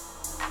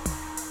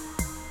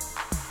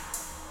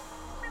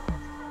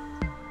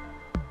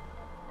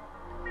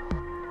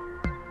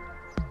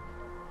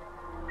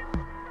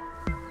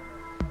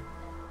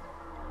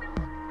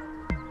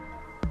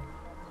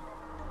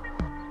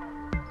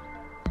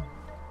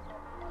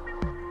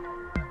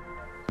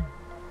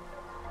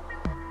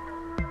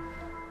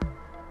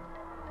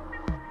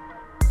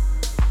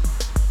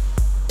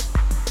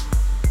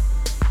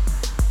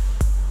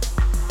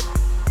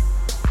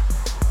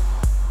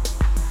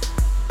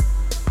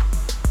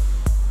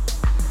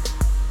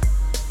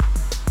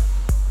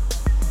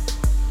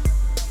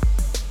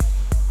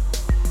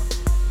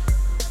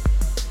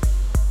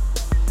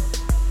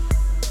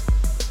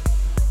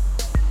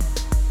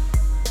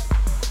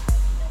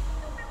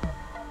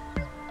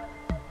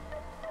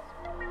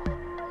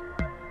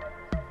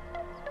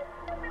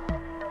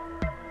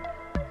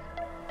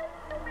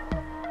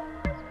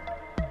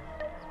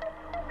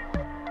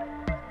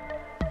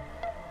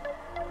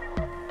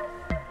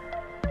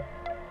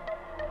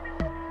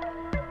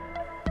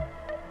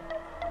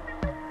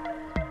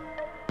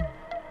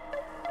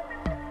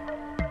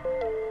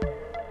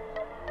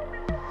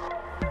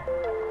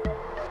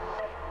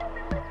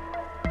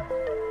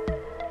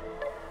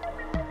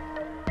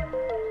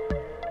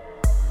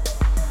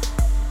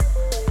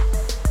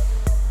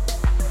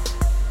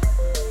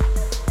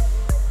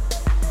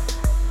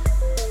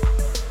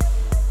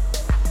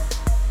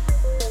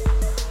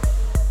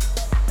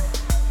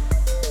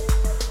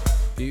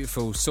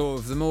 Sort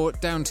of the more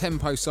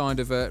down-tempo side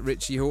of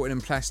Richie Hawtin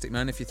and Plastic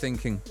Man. If you're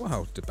thinking,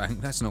 well,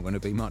 DeBank, that's not going to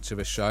be much of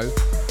a show,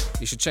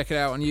 you should check it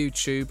out on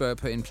YouTube.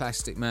 Put in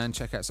Plastic Man,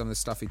 check out some of the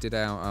stuff he did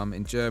out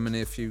in Germany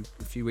a few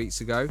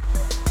weeks ago.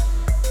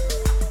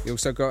 You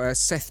also got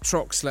Seth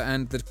Troxler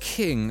and the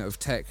king of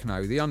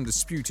techno, the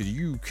undisputed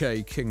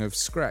UK king of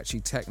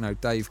scratchy techno,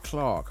 Dave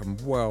Clark. I'm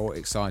well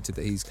excited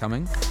that he's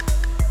coming.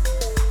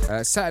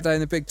 Saturday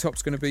in the Big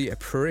Top's going to be a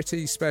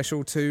pretty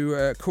special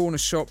too. Corner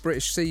Shop,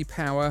 British Sea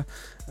Power,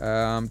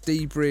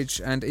 D-Bridge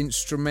and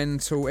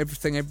Instrumental,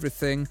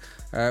 everything.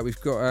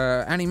 We've got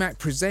Annie Mac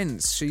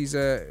Presents. She's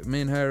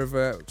me and her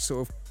have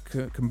sort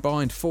of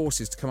combined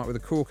forces to come up with a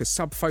corker.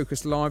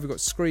 Subfocus Live. We've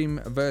got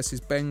Scream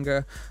versus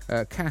Benga,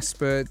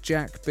 Casper,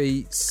 Jack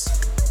Beats,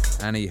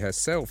 Annie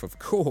herself, of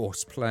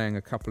course, playing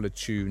a couple of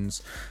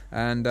tunes.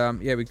 And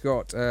we've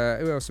got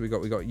who else have we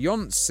got? We've got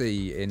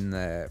Yonsei in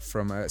there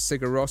from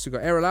Sigur Rós. We've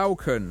got Errol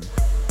Alkan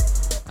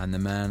and the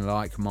man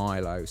like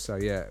Milo. So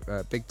yeah,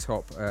 Big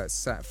Top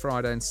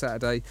Friday and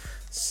Saturday.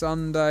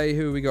 Sunday,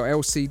 who we got?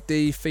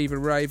 LCD, Fever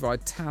Ray,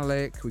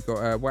 Vitalik. We've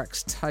got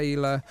Wax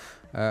Taylor,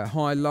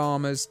 High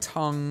Llamas,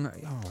 Tongue.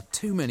 Oh,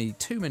 too many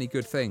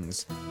good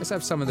things. Let's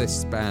have some of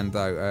this band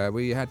though.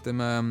 We had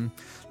them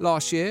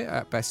last year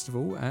at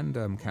Festival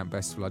and Camp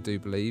Festival, I do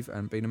believe,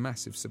 and been a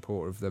massive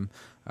supporter of them.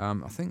 I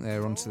think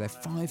they're on to their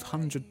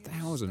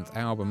 500,000th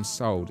album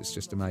sold. It's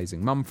just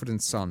amazing.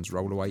 Mumford & Sons,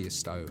 Roll Away Your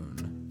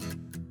Stone.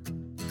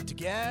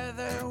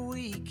 Together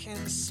we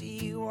can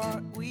see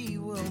what we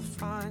will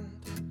find.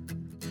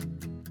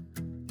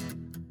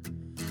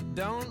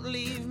 Don't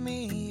leave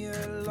me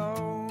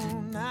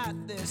alone at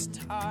this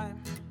time,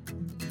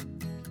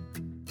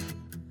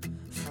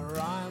 for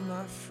I'm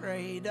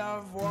afraid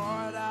of what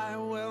I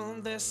will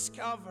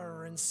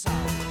discover inside.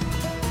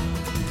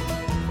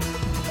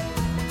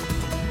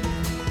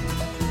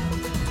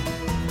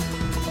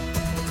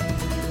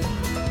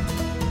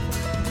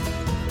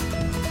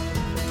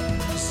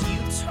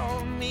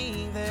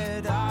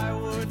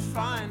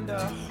 Find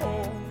a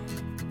hole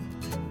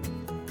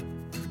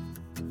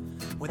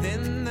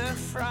within the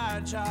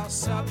fragile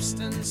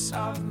substance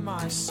of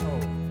my soul,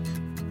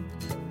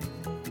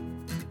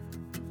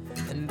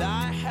 and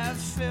I have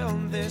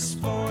filled this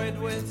void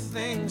with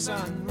things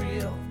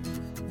unreal,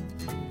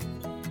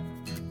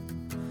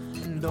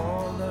 and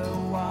all the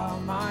while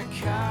my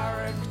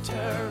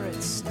character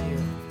it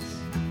steals.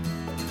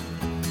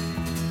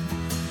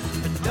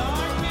 The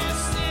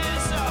darkness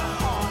is a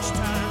harsh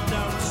term,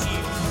 don't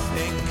you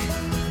think?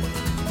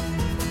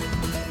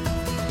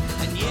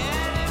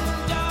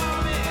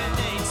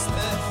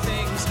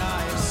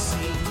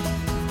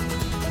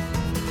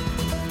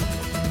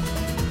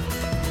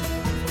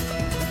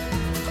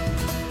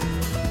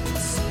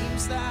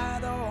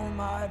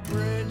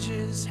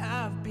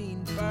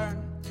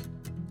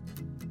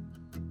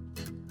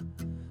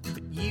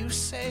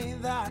 say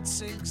that's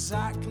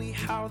exactly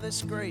how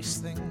this grace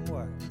thing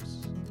works.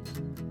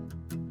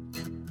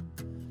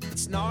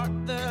 It's not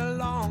the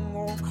long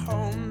walk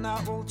home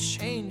that will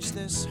change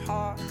this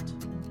heart,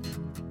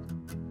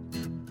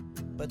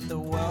 but the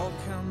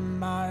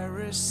welcome I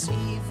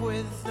receive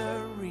with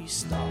the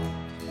restart.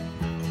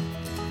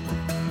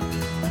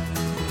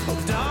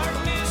 Oh,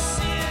 darkness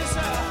is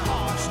a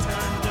harsh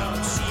term,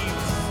 don't you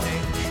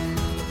think?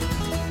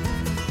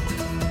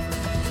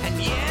 And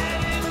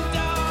yet it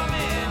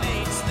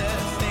dominates the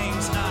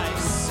things I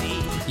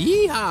see.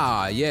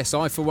 Yeehaw! Yes,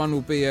 I for one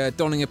will be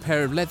donning a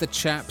pair of leather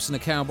chaps and a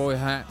cowboy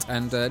hat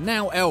and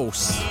now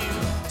else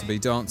to be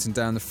dancing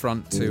down the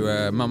front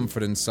to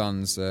Mumford &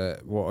 Sons.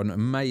 What an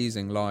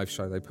amazing live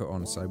show they put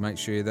on, so make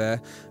sure you're there.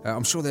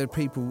 I'm sure there are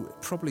people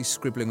probably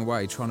scribbling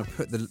away trying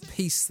to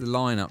piece the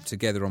lineup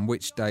together on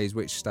which days,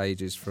 which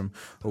stages from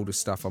all the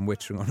stuff I'm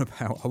wittering on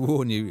about. I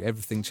warn you,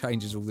 everything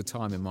changes all the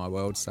time in my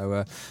world,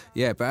 so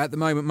yeah, but at the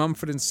moment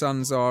Mumford &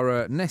 Sons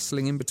are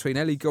nestling in between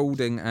Ellie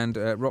Goulding and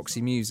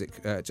Roxy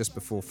Music just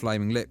before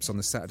Flaming Lips on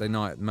the Saturday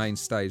night at the main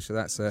stage, so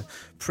that's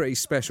pretty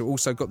special.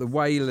 Also got the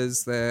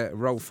Wailers there,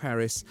 Rolf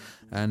Harris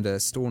and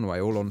Stornoway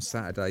all on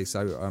Saturday,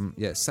 so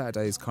yeah,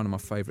 Saturday is kind of my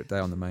favourite day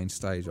on the main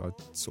stage. I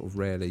sort of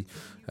rarely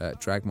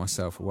drag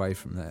myself away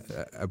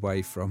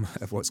from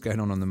what's going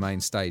on the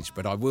main stage,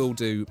 but I will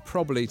do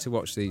probably to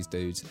watch these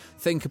dudes.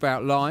 Think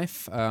About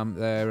Life,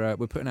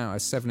 we're putting out a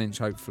 7-inch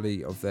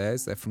hopefully of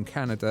theirs. They're from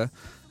Canada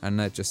and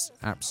they're just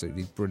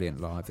absolutely brilliant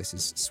live. This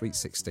is Sweet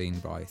 16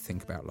 by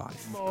Think About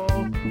Life.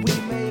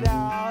 We made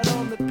out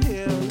on the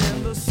pill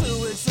and the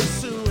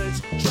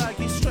sewage, drag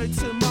you straight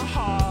to my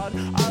heart.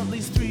 At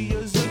least 3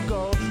 years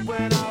ago,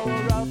 when I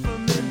were out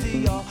from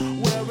India,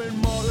 wearing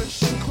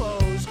Mauritian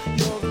clothes.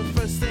 You're the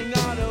first thing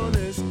I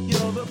noticed.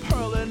 You're the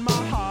pearl in my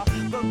heart,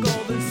 the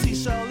golden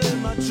seashell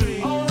in my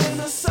dream. Oh, in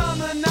the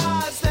summer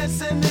nights,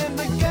 dancing in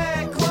the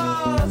gay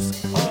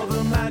clubs, all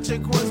the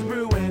magic was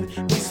brewing.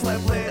 We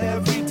slept late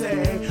every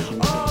day.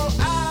 Oh,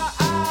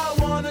 I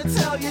wanna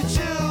tell you,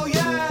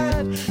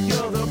 Juliet,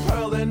 you're the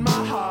pearl in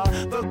my heart,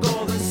 the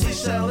golden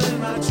seashell in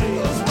my dreams.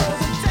 Those were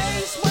the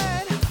days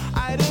when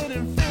I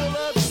didn't feel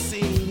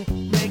obscene,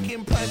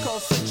 making prank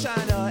calls to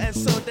China and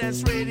so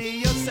dance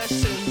radio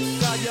session.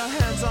 Got your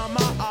hands on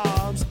my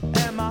arms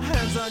and my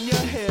hands on your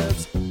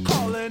hips,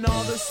 calling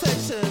all the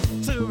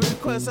stations to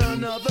request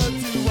another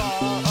duo.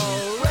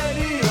 Oh,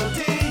 radio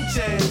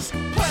DJs,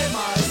 play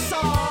my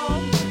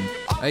song.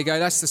 There you go,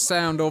 that's the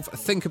sound of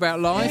Think About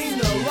Life.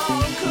 Ain't no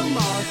wrong, come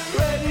on,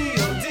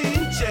 radio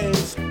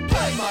DJs,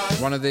 play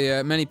my One of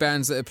the many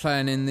bands that are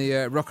playing in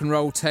the rock and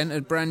roll tent,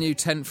 a brand new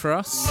tent for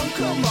us. song,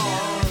 come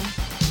on.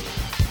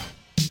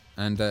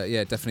 And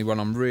yeah, definitely one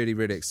I'm really,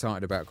 really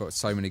excited about. Got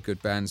so many good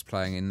bands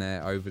playing in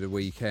there over the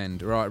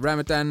weekend. Right,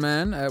 Ramadan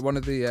Man, one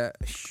of the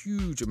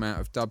huge amount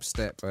of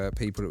dubstep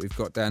people that we've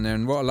got down there.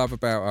 And what I love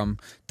about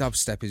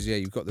dubstep is, yeah,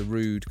 you've got the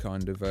rude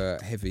kind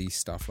of heavy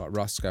stuff like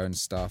Rusko and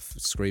stuff,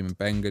 Scream and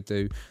Benga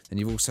do. Then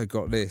you've also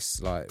got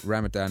this, like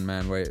Ramadan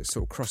Man, where it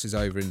sort of crosses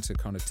over into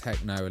kind of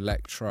techno,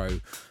 electro,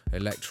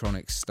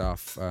 electronic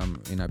stuff,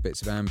 you know,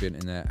 bits of ambient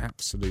in there.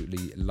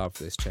 Absolutely love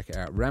this. Check it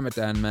out.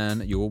 Ramadan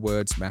Man, Your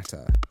Words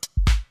Matter.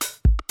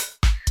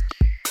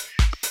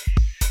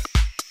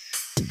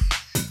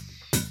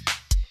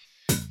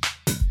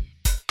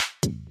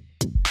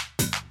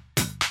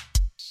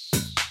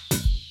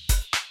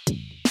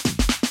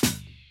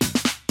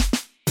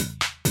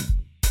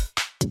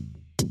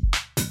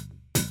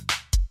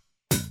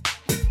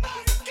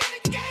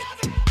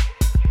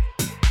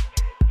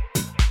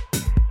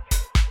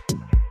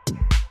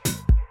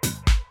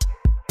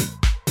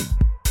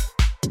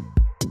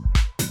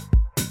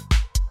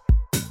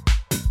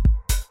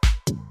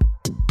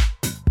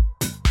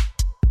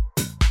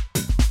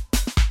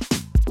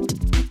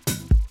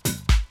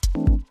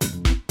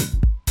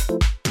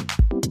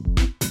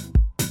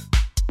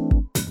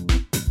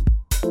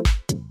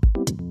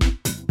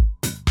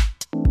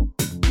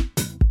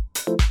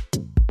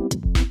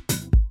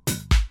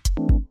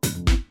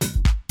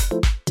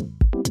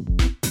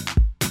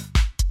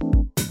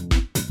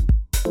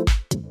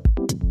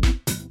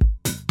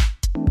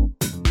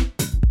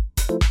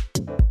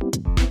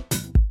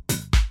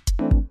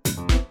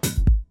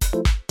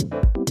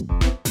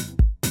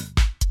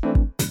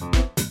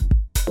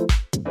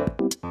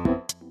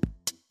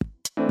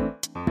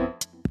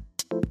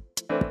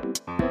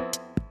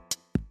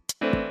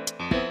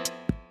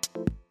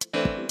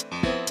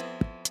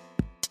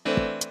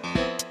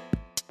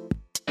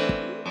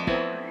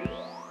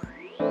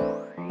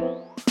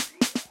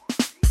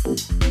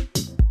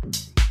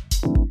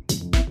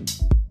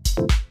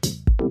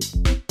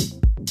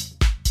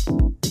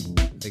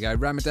 Go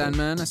Ramadan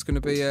Man, that's going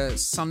to be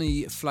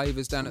sunny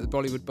flavours down at the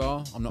Bollywood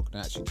Bar. I'm not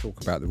going to actually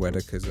talk about the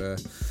weather because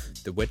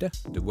the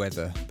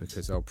weather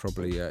because I'll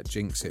probably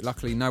jinx it.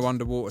 Luckily no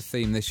underwater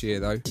theme this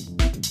year though.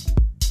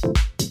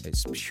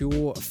 It's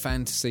pure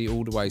fantasy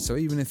all the way. So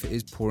even if it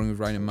is pouring with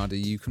rain and muddy,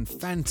 you can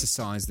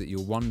fantasise that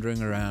you're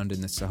wandering around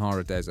in the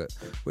Sahara Desert,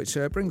 which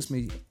brings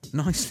me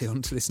nicely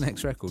onto this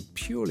next record,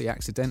 purely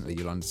accidentally,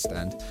 you'll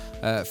understand.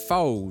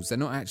 Foals, they're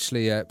not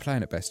actually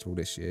playing at Festival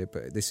this year,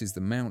 but this is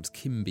the Mount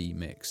Kimby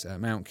mix.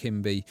 Mount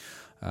Kimby,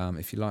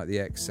 if you like the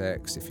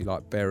XX, if you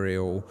like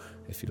Burial,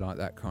 if you like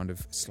that kind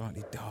of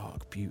slightly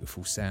dark,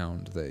 beautiful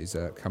sound that is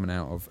coming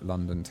out of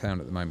London town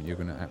at the moment, you're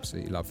going to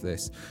absolutely love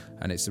this.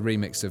 And it's a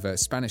remix of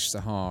Spanish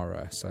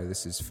Sahara, so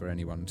this is for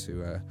anyone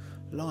to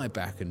lie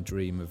back and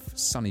dream of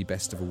sunny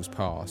festivals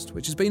past,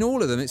 which has been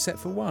all of them except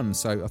for one,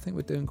 so I think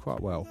we're doing quite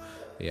well.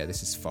 But yeah,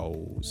 this is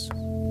Foals.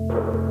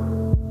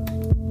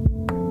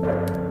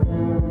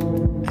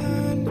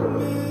 And a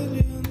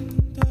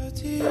million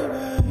dirty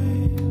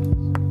ways.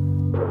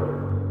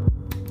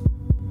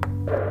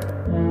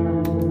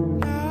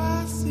 Now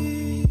I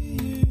see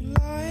you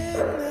lying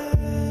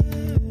there,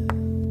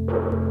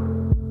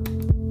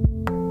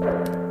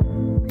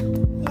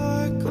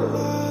 like a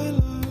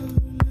Lilo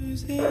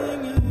losing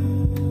it.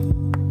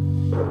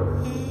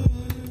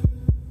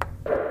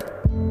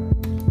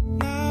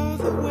 Now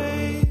the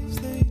waves,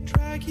 they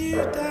drag you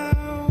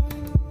down,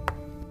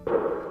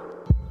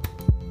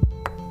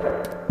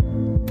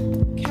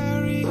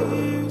 carry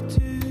you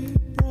to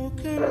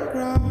broken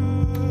ground.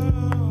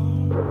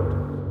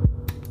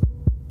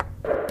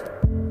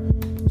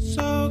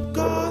 So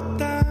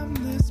goddamn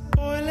this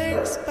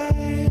boiling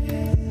space,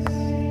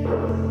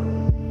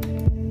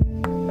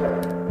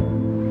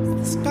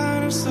 the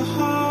Spanish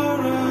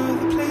Sahara,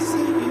 the place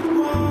that you'd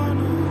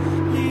wanna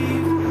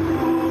leave the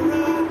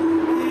horror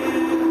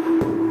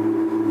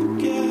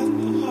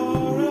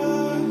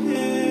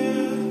here.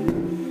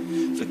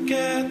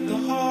 Forget the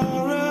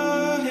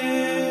horror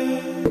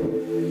here,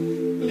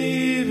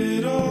 leave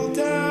it all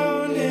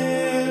down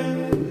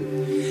here.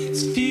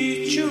 It's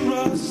future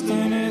rust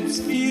and it's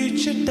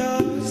future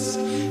dust.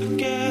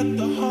 Forget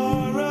the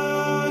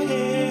horror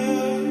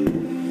here,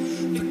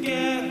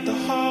 forget the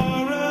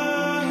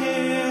horror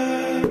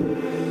here,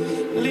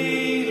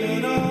 leave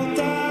it all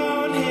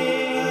down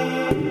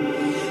here.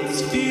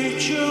 It's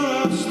future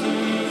rust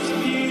and it's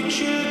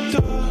future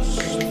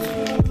dust.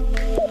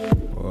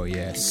 Oh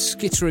yeah,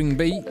 skittering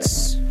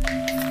beats.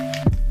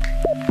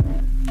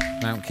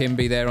 Mount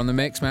Kimby there on the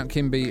mix. Mount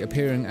Kimby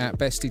appearing at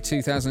Bestie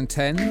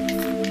 2010.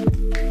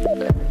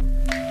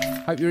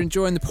 Hope you're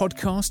enjoying the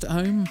podcast at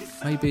home.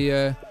 Maybe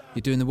you're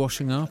doing the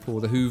washing up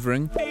or the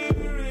hoovering,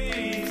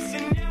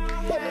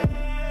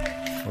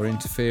 or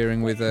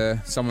interfering with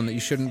someone that you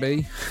shouldn't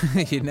be.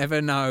 You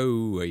never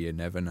know. You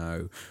never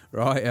know.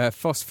 Right,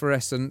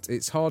 Phosphorescent.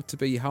 It's hard to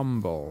be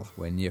humble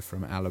when you're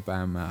from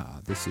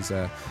Alabama. This is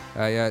a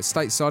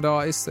stateside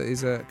artist that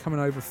is coming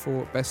over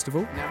for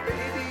festival. Now,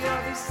 baby,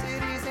 all these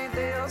cities, ain't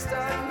they all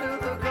starting to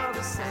look all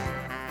the same?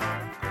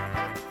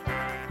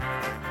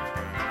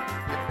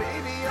 Now,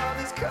 baby, all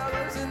these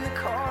colors in the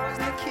cars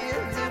and the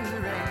kids in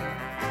the rain.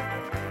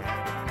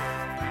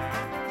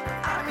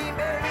 I mean,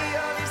 baby,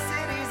 all these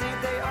cities,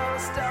 ain't they all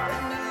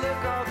starting to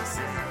look all the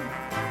same?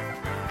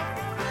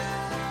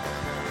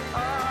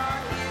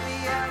 Oh, hear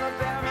me,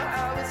 Alabama,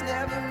 I was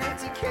never meant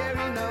to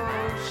carry no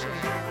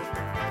shame.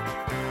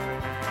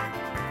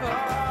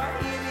 Oh,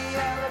 hear me,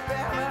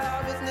 Alabama,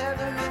 I was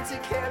never meant to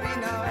carry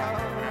no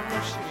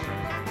shame.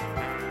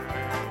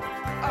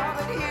 Oh,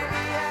 but hear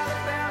me,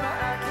 Alabama,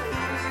 I can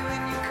hear you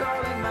when you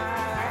calling my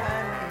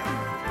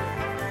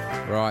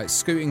name. Right,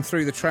 scooting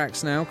through the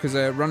tracks now because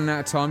they're running out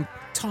of time.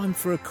 Time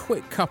for a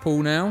quick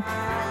couple now.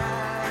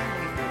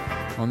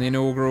 On the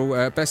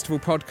inaugural Festival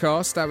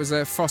podcast, that was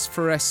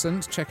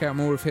Phosphorescent. Check out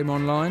more of him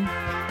online.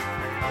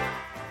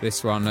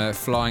 This one,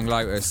 Flying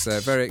Lotus,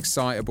 very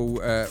excitable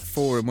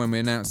for him when we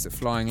announced that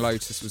Flying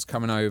Lotus was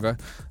coming over.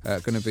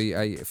 Going to be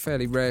a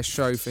fairly rare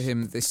show for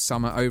him this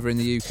summer over in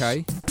the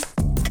UK.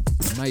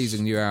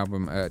 Amazing new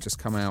album just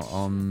come out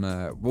on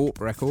Warp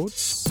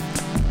Records.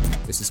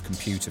 This is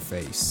Computer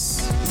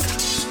Face.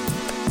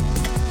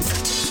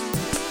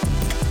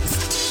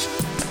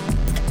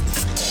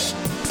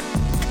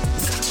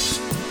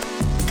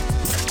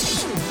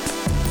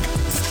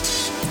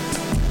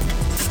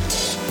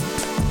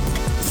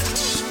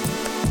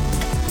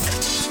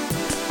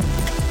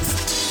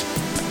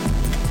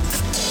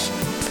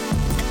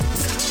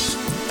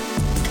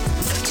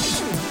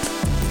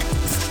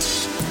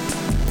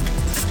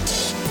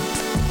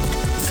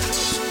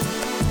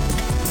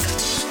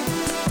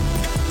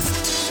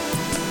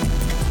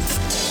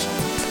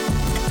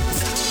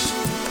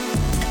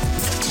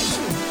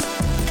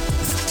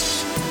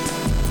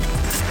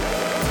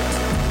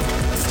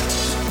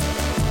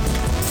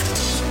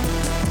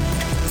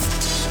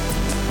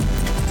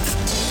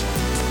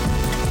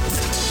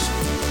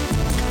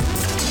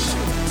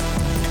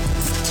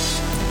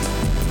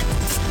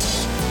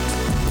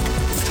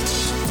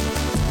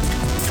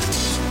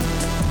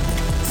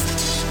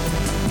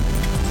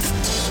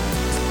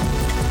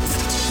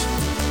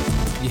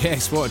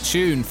 Yes, what a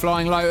tune.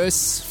 Flying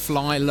Lotus,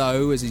 Fly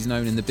Low as he's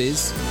known in the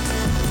biz.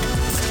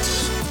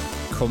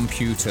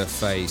 Computer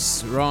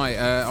Face. Right,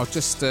 I've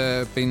just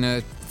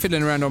been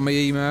fiddling around on my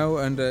email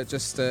and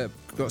just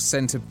got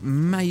sent an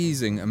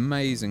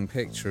amazing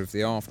picture of the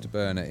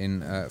Afterburner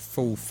in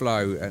full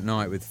flow at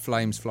night with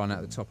flames flying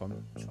out the top.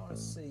 I'm trying to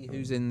see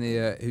who's in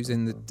the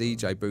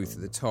DJ booth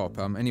at the top.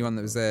 Anyone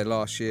that was there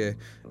last year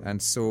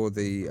and saw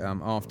the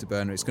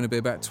Afterburner, it's going to be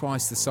about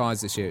twice the size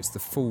this year. It's the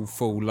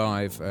full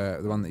live, the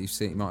one that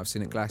you might have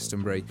seen at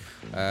Glastonbury.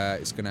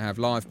 It's going to have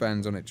live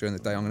bands on it during the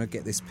day. I'm going to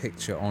get this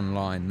picture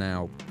online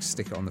now,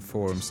 stick it on the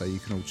forum so you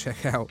can all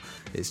check out.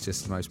 It's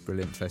just the most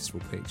brilliant festival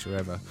picture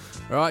ever.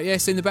 All right,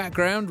 yes, in the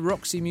background,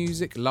 Roxy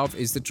Music, Love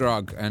is the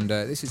Drug. And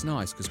this is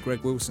nice because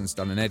Greg Wilson's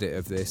done an edit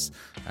of this.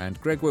 And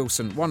Greg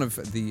Wilson, one of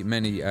the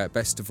many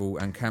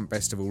Bestival and Camp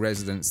Bestival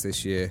residents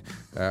this year,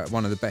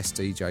 one of the best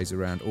DJs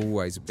around,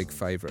 always a big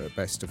favourite at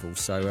Bestival.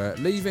 So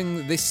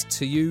leaving this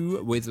to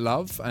you with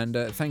love, and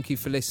thank you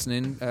for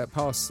listening.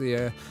 Pass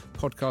the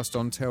podcast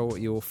on, tell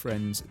your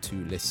friends to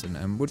listen,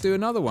 and we'll do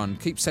another one.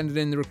 Keep sending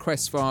in the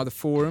requests via the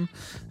forum,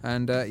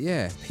 and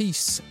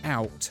peace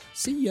out.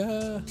 See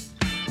ya.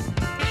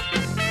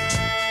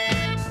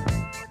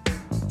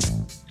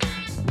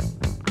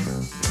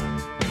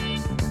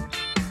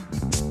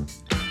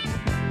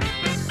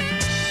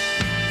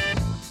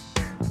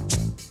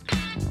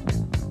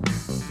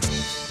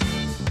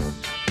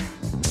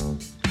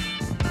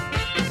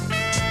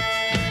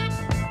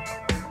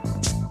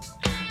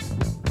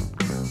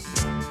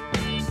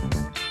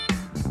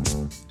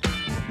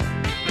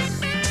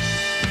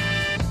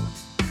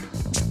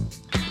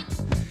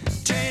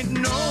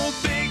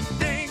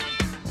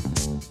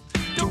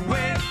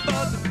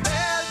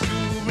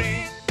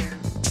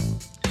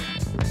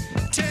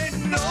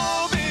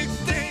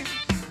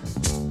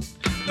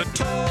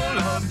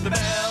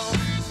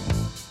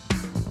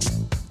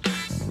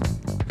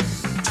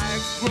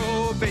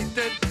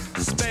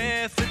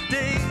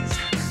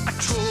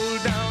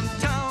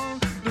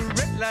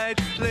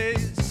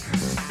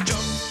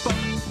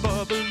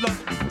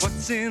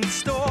 In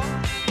store,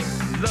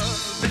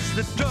 love is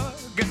the drug,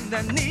 and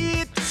I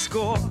need to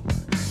score.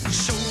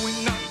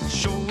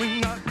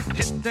 Showing up,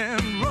 hit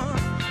and run.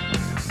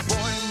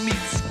 Boy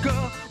meets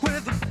girl where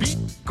the beat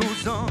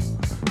goes on.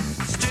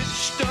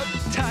 Stitched up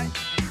tight,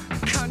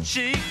 can't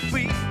shake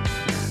free.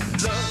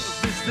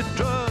 Love is the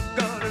drug,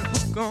 got a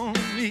hook on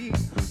me.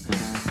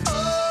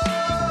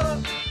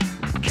 Oh,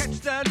 catch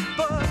that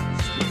buzz.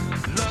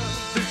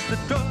 Love is the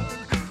drug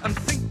I'm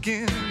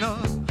thinking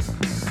of.